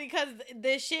questions because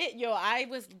this shit, I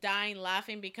was dying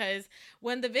laughing because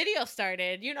when the video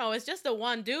started, it's just the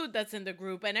one dude that's in the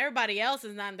group and everybody else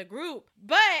is not in the group.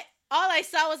 But all I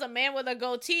saw was a man with a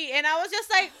goatee, and I was just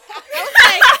like,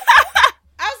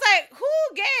 I was like,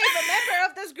 who gave a member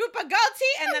of this group a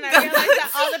goatee? And then I realized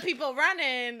that all the people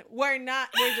running were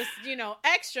just,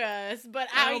 extras. But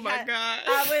Oh my God.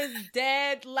 I was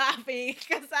dead laughing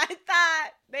because I thought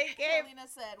they gave. Selena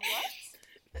said,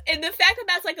 what? And the fact that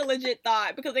that's like a legit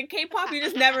thought, because in K-pop you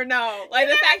just never know. Like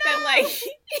the fact that like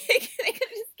they could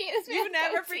just get us. You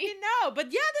never freaking know. But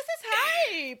yeah, this is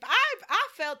hype. I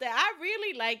felt that.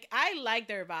 I like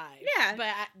their vibe. Yeah. But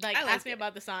I ask liked me it.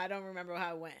 about the song. I don't remember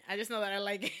how it went. I just know that I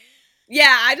like it. Yeah,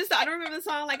 I don't remember the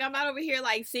song. Like I'm not over here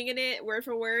like singing it word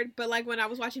for word, but like when I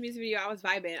was watching the music video, I was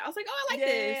vibing. I was like, oh, I like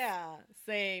this. Yeah,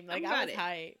 same. Like I'm I about was it.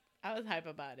 hype. I was hype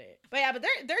about it. But yeah, but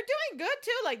they're doing good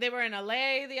too. Like they were in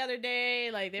LA the other day.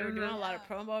 Like they were doing a lot of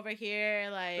promo over here.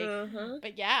 Like,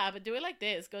 but yeah, but do it like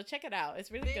this. Go check it out.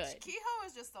 It's really Bitch, good. Kehoe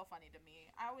is just so funny to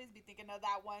me. I always be thinking of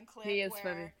that one clip He is where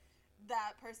funny.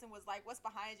 that person was like, what's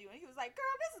behind you? And he was like,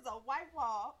 girl, this is a white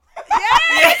wall.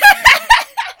 Yeah.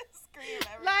 Scream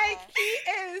every Like time.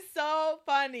 he is so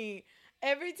funny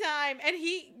every time, and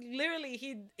he literally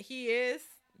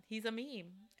he's a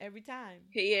meme every time.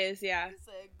 He is, yeah. He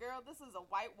said, girl, this is a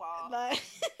white wall. Like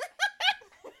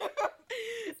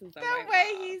This is a the white way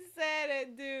wall. he said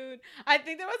it, dude. I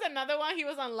think there was another one. He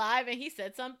was on live and he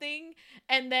said something,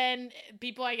 and then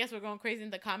people, I guess, were going crazy in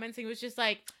the comments. He was just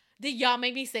like, did y'all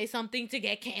make me say something to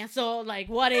get canceled? Like,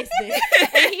 what is this?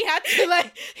 And he had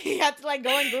to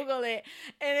go and Google it.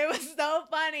 And it was so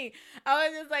funny. I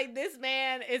was just like, this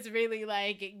man is really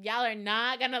like, y'all are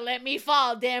not gonna let me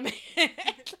fall, damn it.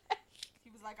 He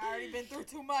was like, I already been through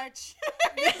too much.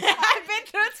 I've been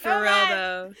through too For real much.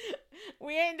 though.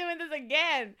 We ain't doing this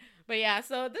again. But yeah,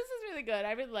 so this is really good.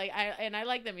 I really I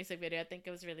like the music video. I think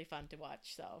it was really fun to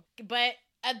watch. So, but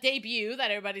a debut that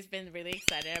everybody's been really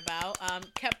excited about.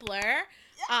 Kepler.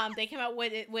 They came out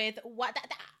with what da,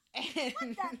 da. And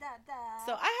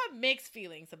so I have mixed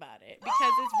feelings about it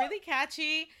because it's really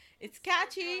catchy. It's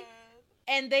catchy.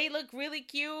 And they look really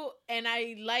cute, and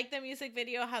I like the music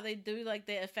video, how they do like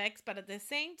the effects, but at the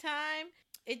same time,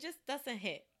 it just doesn't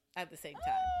hit at the same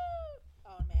time.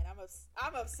 Oh man, I'm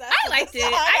obsessed. I with liked this it.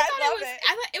 song. I thought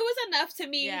love it was enough to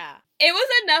me. Yeah. It was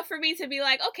enough for me to be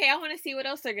like, okay, I want to see what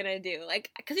else they're gonna do.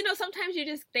 Like, cause sometimes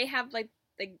they have like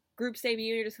the groups debut,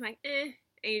 and you're just like, and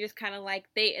you just kind of like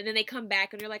and then they come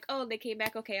back, and you're like, oh, they came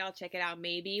back, okay, I'll check it out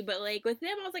maybe. But like with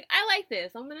them, I was like, I like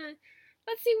this.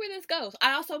 Let's see where this goes.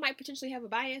 I also might potentially have a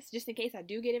bias just in case I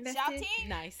do get invested. Shouty?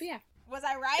 Nice. But yeah, Was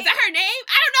I right? is that her name?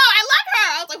 I don't know. I love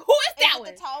her. I was like, who is Is that it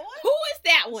one? the tall one? Who is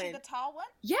that Is she one? the tall one?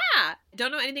 Yeah.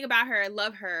 Don't know anything about her. I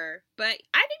love her. But I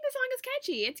think the song is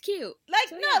catchy. It's cute. Like,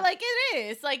 So, no, yeah. like it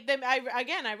is. Like, I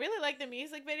really like the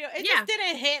music video. It Yeah. just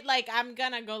didn't hit, like, I'm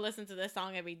gonna go listen to this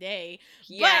song every day.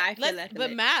 Yeah, I but feel that.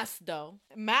 But Mask, though.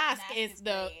 Mask is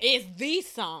the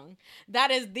song.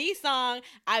 That is the song.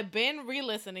 I've been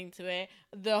re-listening to it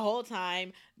the whole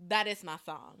time. that is my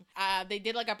song. They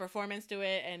did like a performance to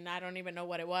it, and I don't even know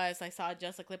what it was. I saw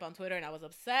just a clip on Twitter, and I was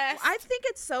obsessed. I think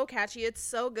it's so catchy. It's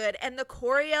so good. And the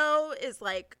choreo is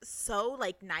like so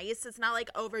like nice. It's not like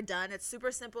overdone. It's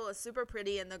super simple. It's super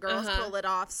pretty. And the girls pull it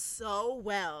off so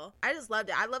well. I just loved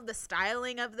it. I love the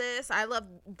styling of this. I love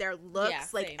their looks. Yeah,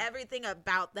 like same. everything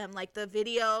about them. Like the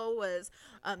video was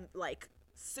like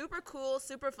super cool,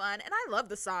 super fun, and I love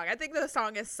the song. I think the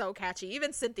song is so catchy.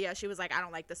 Even Cynthia, she was like, I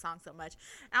don't like the song so much.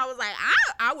 And I was like,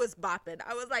 I was bopping.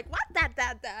 I was like, what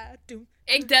that doom.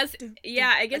 It does,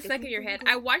 yeah. It Like gets a stuck in your boom, head. boom,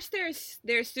 boom. I watched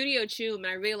their Studio Choom, and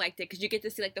I really liked it because you get to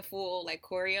see like the full like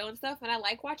choreo and stuff. And I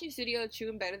like watching Studio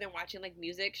Choom better than watching like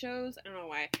music shows. I don't know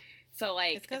why. So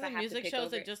like, It's because if I in have to music pick shows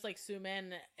over- it just like zoom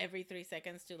in every 3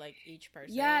 seconds to like each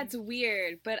person. Yeah, it's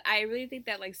weird, but I really think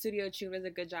that like Studio Choom does a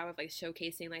good job of like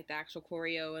showcasing like the actual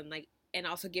choreo and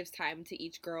also gives time to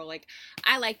each girl. Like,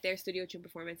 I like their Studio Choom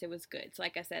performance. It was good. So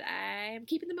like I said, I'm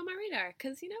keeping them on my radar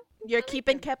because, you know, You're I like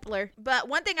keeping them. Kepler. But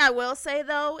one thing I will say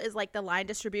though is like the line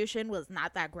distribution was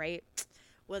not that great.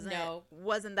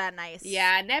 Wasn't that nice.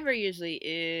 Yeah, it never usually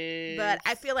is. But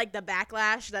I feel like the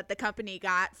backlash that the company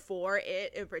got for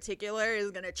it in particular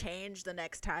is going to change the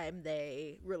next time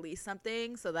they release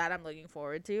something. So that I'm looking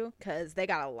forward to because they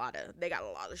got a lot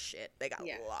of shit. They got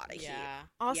Yeah. a lot of heat. Yeah.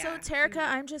 Also, Yeah. Terika,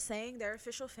 I'm just saying their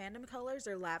official fandom colors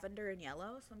are lavender and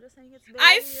yellow. So I'm just saying it's very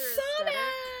I your saw aesthetic.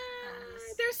 that. I'm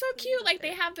just They're so putting it cute. out Like, they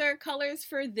there. have their colors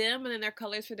for them and then their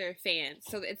colors for their fans.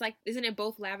 So it's like, isn't it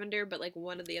both lavender, but like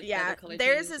one of the Yeah, other colors?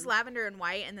 theirs changes? is lavender and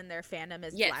white, and then their fandom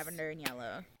is Yes. lavender and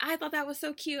yellow. I thought that was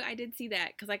so cute. I did see that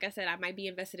because, like I said, I might be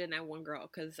invested in that one girl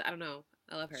because I don't know.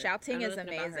 I love her. I Shouting don't know is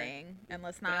nothing about her, amazing, and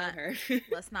let's but I love not her.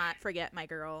 let's not forget my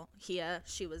girl Hia.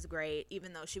 She was great,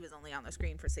 even though she was only on the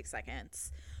screen for 6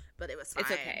 seconds. But it was fine.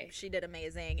 It's okay. She did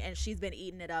amazing, and she's been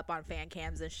eating it up on fan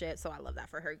cams and shit. So I love that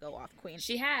for her. Go off, queen.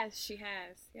 She has,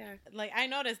 yeah. Like I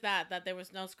noticed that there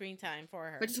was no screen time for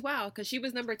her. Which is wow because she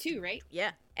was number 2, right?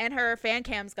 Yeah, and her fan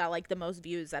cams got like the most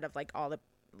views out of like all the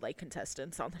like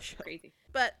contestants on the show. Crazy.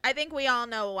 But I think we all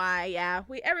know why. Yeah,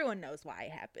 everyone knows why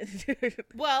it happened.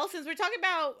 Well, since we're talking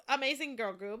about amazing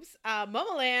girl groups,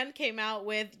 Momoland came out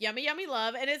with Yummy Yummy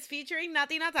Love, and it's featuring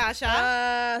Nati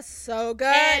Natasha. So good.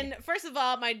 And first of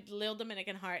all, my little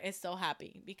Dominican heart is so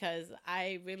happy because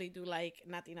I really do like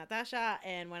Nati Natasha.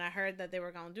 And when I heard that they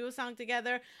were going to do a song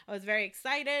together, I was very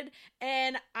excited.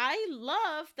 And I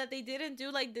love that they didn't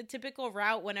do like the typical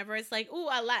route whenever it's like, ooh,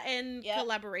 a Latin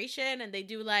collaboration. And they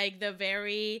do like the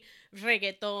very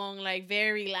reggaeton, like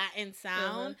very Latin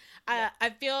sound. I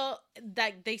feel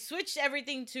that they switched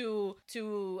everything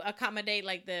to accommodate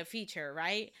like the feature,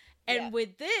 right? And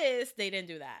with this, they didn't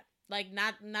do that. Like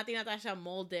Nati Natasha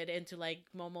molded into like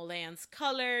Momoland's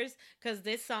colors because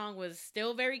this song was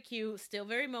still very cute, still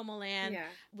very Momoland. Yeah.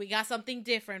 We got something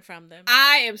different from them.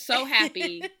 I am so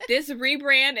happy. This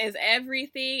rebrand is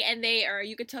everything, and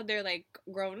you could tell they're like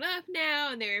grown up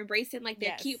now, and they're embracing like their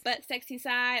Yes. cute but sexy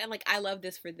side. And like, I love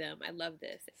this for them. I love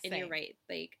this. And you're Same. right,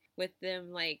 like with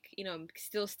them, like, you know,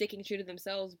 still sticking true to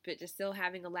themselves, but just still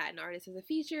having a Latin artist as a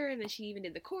feature. And then she even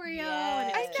did the choreo. And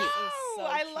it I was know. cute. so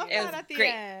I cute. love It was that at the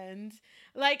great. end.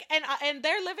 Like, and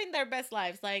they're living their best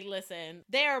lives. Like, listen,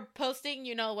 they're posting,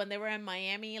 you know, when they were in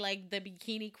Miami, like the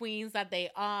bikini queens that they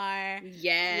are.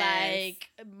 Yes. Like,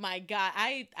 my God,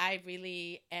 I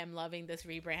really am loving this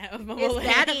rebrand of It's Momoland.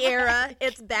 baddie era.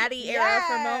 It's baddie era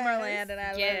for Yes. Momoland, and I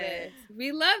love yes. it.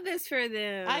 We love this for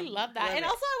them. I love that. Love And it.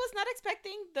 also, I was not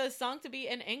expecting the song to be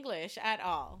in English at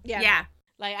all. yeah.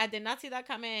 Like, I did not see that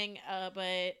coming,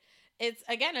 but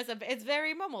it's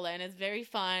very Momoland. It's very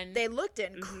fun. They looked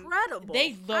incredible.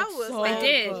 They looked I was so They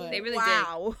did. good. They really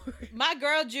wow. My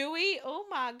girl Jewy, oh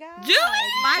my God.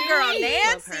 My girl Jewy.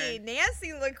 Love Nancy. her.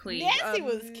 Nancy looked Queen. Nancy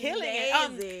was killing it.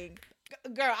 Amazing.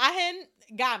 Girl, I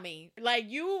got me. Like,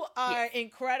 you are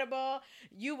incredible.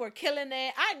 You were killing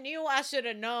it. I knew I should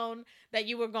have known that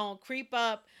you were going to creep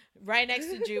up right next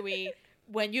to Jewy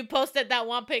when you posted that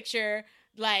one picture,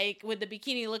 like, with the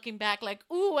bikini looking back, like,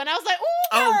 ooh. And I was like,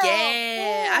 ooh, girl. Oh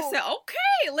yeah. I Ooh. said,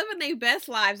 okay, living their best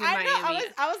lives in I know. Miami.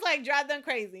 I was like, drive them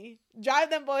crazy. Drive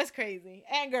them boys crazy.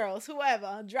 And girls,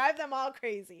 whoever. Drive them all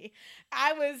crazy.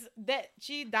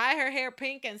 She dyed her hair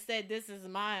pink and said, this is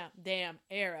my damn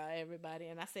era, everybody.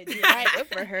 And I said, you're right. Good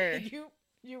for her.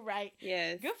 You're right.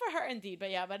 Yes. Good for her indeed.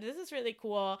 But yeah, but this is really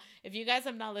cool. If you guys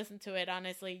have not listened to it,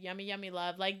 honestly, Yummy Yummy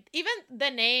Love. Like, even the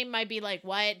name might be like,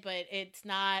 what? But it's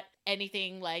not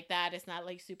anything like that. It's not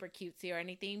like super cutesy or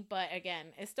anything. But again,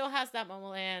 it still has that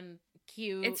Momoland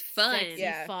cute. It's fun. Sexy,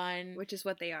 Yeah. fun. Which is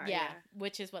what they are. yeah,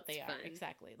 which is what they It's are. fun.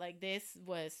 Exactly. Like, this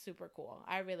was super cool.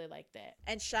 I really liked it.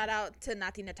 And shout out to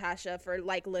Nati Natasha for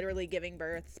like literally giving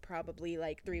birth probably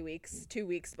like 2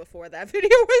 weeks before that video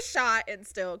was shot and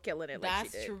still killing it like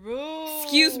That's she did. true.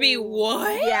 Excuse me,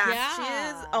 what? Yeah, she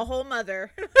Yeah. is a whole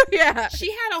mother. Yeah.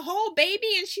 She had a whole baby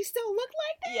and she still looked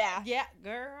like that? Yeah. Yeah,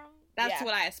 girl. That's Yeah.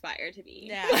 what I aspire to be.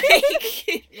 Yeah.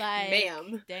 Like,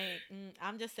 ma'am. Dang,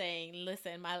 I'm just saying.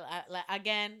 Listen,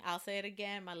 again, I'll say it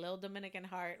again. My little Dominican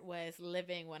heart was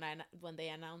living when they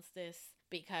announced this,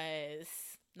 because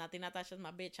Nati Natasha's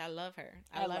my bitch. I love her.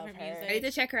 I love her music. I need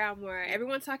to check her out more.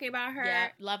 Everyone's talking about her. Yeah,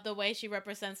 love the way she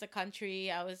represents the country.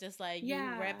 I was just like,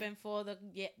 Yeah. you repping for the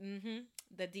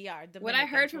the DR. What I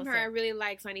heard from What's her, I up? really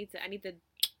like. So I need to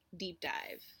deep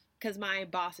dive. Because my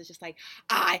boss is just like,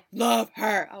 I love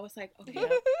her. I was like, okay,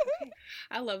 okay.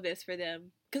 I love this for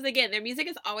them. Because again, their music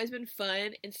has always been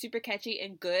fun and super catchy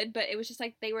and good, but it was just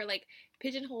like they were like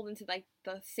pigeonholed into like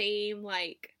the same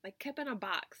like kept in a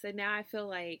box. And now I feel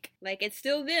like it's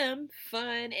still them,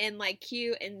 fun and like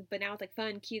cute, but now it's like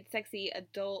fun, cute, sexy,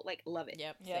 adult. Like, love it.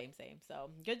 Yep, Yep. same.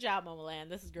 So good job, Momoland.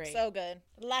 This is great. So good.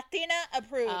 Latina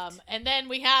approved. And then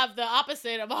we have the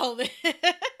opposite of all this.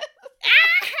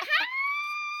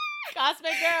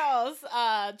 Cosmic Girls,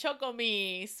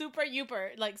 Chocomi, Super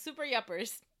Yuppers.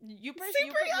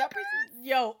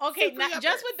 Yo, okay, Super just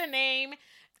Yuppers. with the name,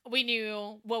 we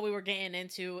knew what we were getting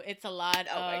into. It's a lot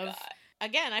Oh my of. God.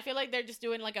 Again, I feel like they're just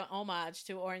doing like an homage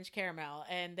to Orange Caramel,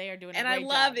 and they are doing. And a I great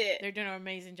love job. it. They're doing an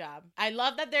amazing job. I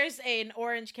love that there's an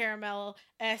Orange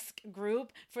Caramel-esque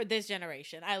group for this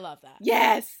generation. I love that.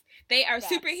 Yes. They are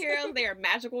Facts. superheroes. They are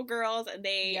magical girls, and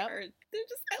they're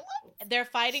just, I love it. They're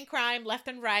fighting crime left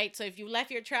and right. So if you left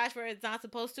your trash where it's not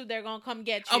supposed to, they're gonna come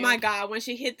get you. Oh my God, when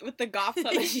she hit with the golf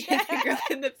club and she hit the girl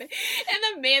in the face.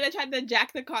 And the man that tried to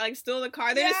jack the car, like steal the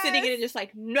car, they're just sitting in it just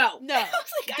like, no. No, I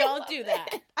was like, I don't love do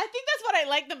that. it. I think that's what I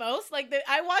like the most. Like,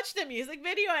 I watched the music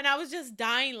video and I was just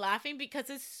dying laughing because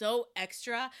it's so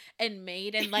extra and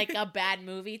made in like a bad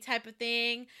movie type of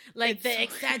thing. Like It's the so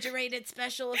exaggerated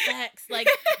special effects, like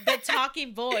the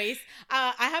talking voice.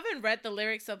 I haven't read the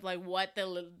lyrics of like what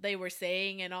they were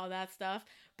saying and all that stuff.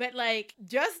 But like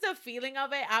just the feeling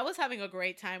of it, I was having a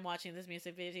great time watching this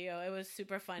music video. It was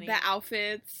super funny. The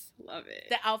outfits, love it.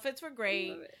 The outfits were great.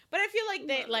 Love it. But I feel like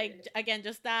they Love like it. again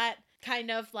just that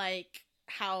kind of like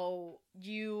how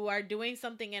you are doing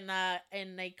something in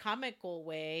a comical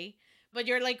way, but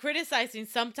you're like criticizing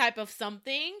some type of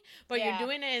something, but Yeah. you're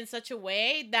doing it in such a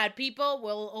way that people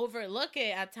will overlook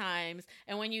it at times.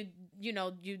 And when you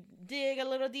dig a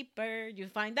little deeper, you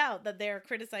find out that they're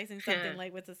criticizing something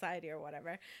like with society or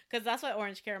whatever. Because that's what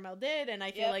Orange Caramel did, and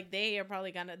I feel Yep. like they are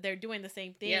probably they're doing the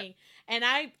same thing. Yep. And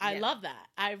I Yeah. love that.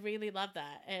 I really love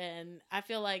that, and I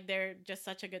feel like they're just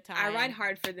such a good time. I ride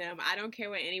hard for them. I don't care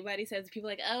what anybody says. People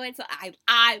are like, oh,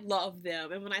 I love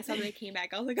them. And when I saw that they came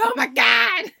back, I was like, oh my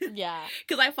God. Yeah.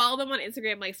 Because I follow them on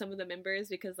Instagram, like some of the members,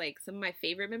 because like some of my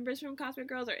favorite members from Cosmic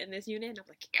Girls are in this unit, and I'm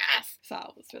like, yes. So I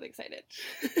was really excited.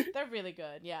 They're really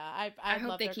good. Yeah, I I hope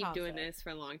love they their keep doing concept. this for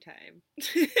a long time.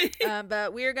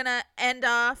 But we're gonna end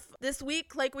off this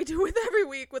week like we do with every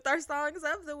week with our songs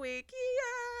of the week.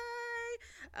 Yay!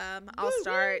 I'll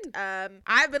start.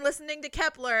 I've been listening to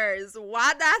Kepler's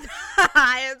Why Not.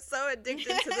 I am so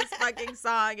addicted to this fucking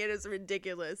song. It is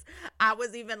ridiculous. I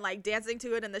was even like dancing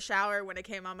to it in the shower when it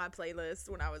came on my playlist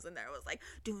when I was in there. It was like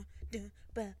do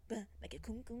ba ba like a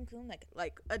kum kum kum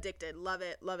like addicted. Love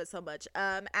it so much.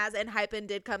 As Enhypen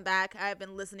did come back, I've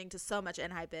been listening to so much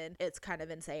Enhypen. It's kind of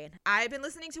insane. I've been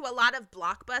listening to a lot of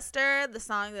Blockbuster, the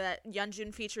song that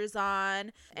Yeonjun features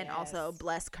on, and also Yes.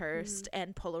 Bless Cursed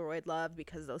and Polaroid Love,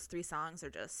 because those 3 songs are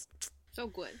just So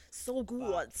good. so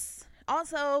good.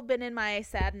 Also been in my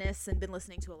sadness and been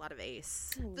listening to a lot of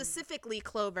Ace, specifically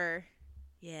Clover.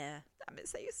 Yeah, I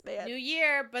miss Ace, man. New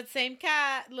year, but same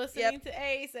cat. Listening to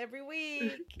Ace every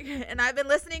week. And I've been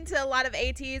listening to a lot of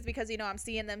ATs because, I'm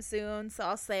seeing them soon. So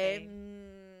I'll say,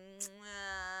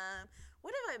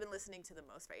 what have I been listening to the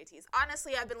most for ATs?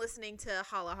 Honestly, I've been listening to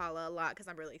Holla Holla a lot because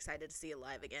I'm really excited to see it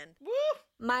live again. Woo!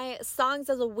 My songs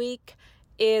of the week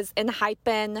is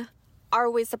Enhypen,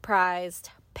 Are We Surprised?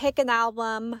 Pick an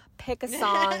album, pick a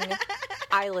song.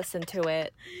 I listen to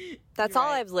it. That's You're all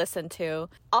right. I've listened to.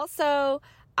 Also,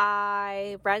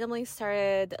 I randomly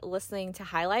started listening to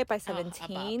Highlight by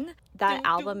 17. That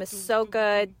album is so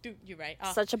good. You're right.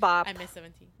 Oh, Such a bop. I miss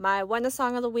 17. My one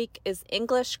song of the week is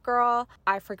English Girl.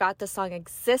 I forgot the song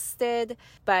existed,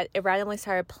 but it randomly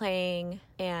started playing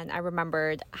and I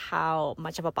remembered how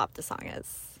much of a bop the song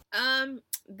is.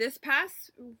 this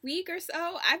past week or so,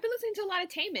 I've been listening to a lot of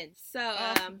Taemin. So,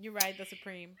 you're right, the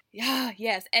Supreme. Yeah,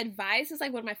 yes. Advice is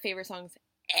like one of my favorite songs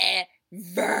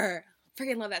ever.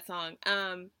 Freaking love that song.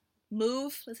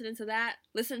 Move, listening to that.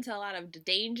 Listen to a lot of The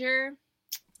Danger.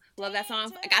 Love that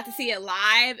song. I got to see it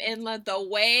live and love the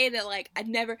way that, like, I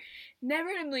never in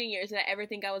a million years did I ever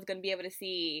think I was going to be able to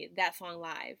see that song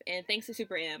live. And thanks to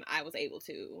Super M, I was able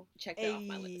to check that off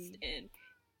my list. And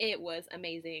it was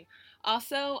amazing.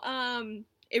 Also,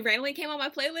 it randomly came on my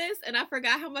playlist, and I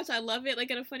forgot how much I love it,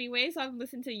 like, in a funny way. So I've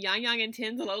listened to Yang Yang and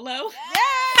Tin's Lolo. Yes!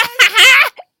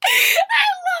 I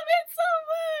love it so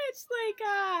much. Like,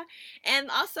 and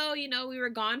also, you know, we were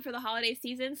gone for the holiday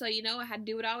season, so, you know, I had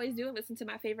to do what I always do and listen to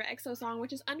my favorite EXO song,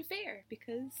 which is Unfair,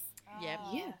 because, Yep.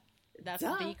 yeah. That's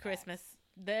the Christmas,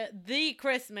 the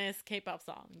Christmas K-pop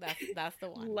song. That's the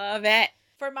one. Love it.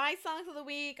 For my songs of the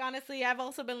week, honestly, I've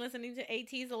also been listening to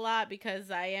ATEEZ a lot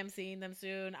because I am seeing them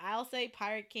soon. I'll say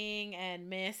Pirate King and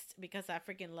Mist because I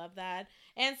freaking love that.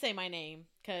 And Say My Name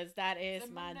because that is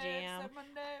my jam.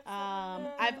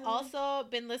 I've also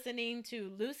been listening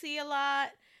to Lucy a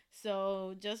lot.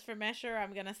 So just for measure,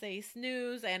 I'm going to say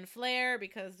Snooze and Flare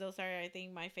because those are, I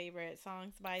think, my favorite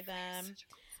songs by them.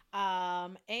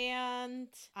 And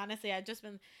honestly, I've just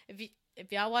been,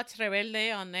 if y'all watch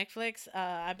Rebelde on Netflix,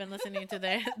 I've been listening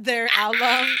to their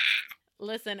album.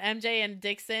 Listen, MJ and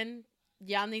Dixon,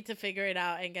 y'all need to figure it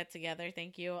out and get together.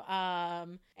 Thank you.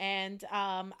 And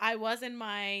I was in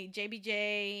my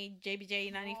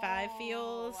JBJ 95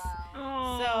 feels.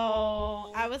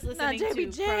 So I was listening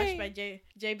to Crush by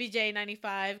JBJ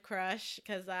 95 Crush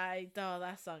because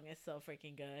that song is so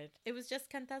freaking good. It was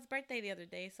just Kenta's birthday the other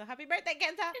day, so happy birthday,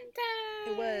 Kenta!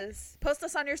 It was. Post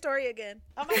us on your story again.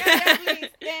 Oh my god, yeah, please.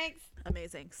 Thanks.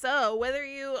 Amazing. So whether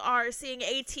you are seeing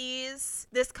ATEEZ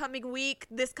this coming week,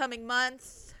 this coming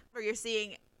month, or you're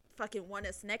seeing fucking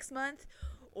ONEUS next month,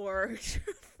 or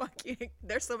fucking,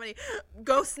 there's so many.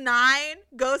 Ghost 9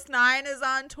 is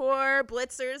on tour.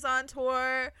 Blitzer's on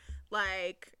tour.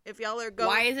 Like, if y'all are going,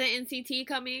 Why isn't NCT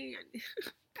coming?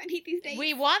 I need these dates.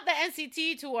 We want the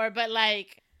NCT tour, but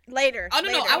like later. Oh,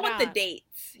 no, I want the not.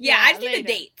 dates. Yeah, Yeah, I just need later.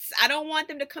 the dates. I don't want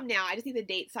them to come now. I just need the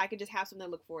dates so I can just have something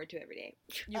to look forward to every day.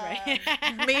 you're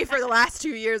right. Me for the last 2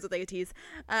 years with ATEEZ.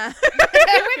 With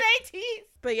ATEEZ.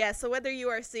 But yeah, so whether you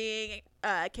are seeing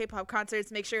K-pop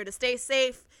concerts, make sure to stay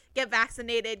safe, get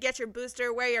vaccinated, get your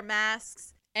booster, wear your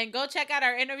masks. And go check out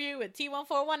our interview with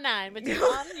T1419, which is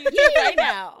on YouTube right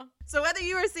now. So whether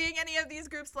you are seeing any of these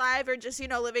groups live or just, you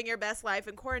know, living your best life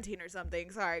in quarantine or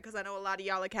something, sorry, because I know a lot of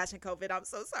y'all are catching COVID. I'm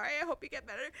so sorry. I hope you get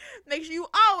better. Make sure you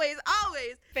always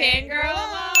Fangirl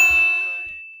along!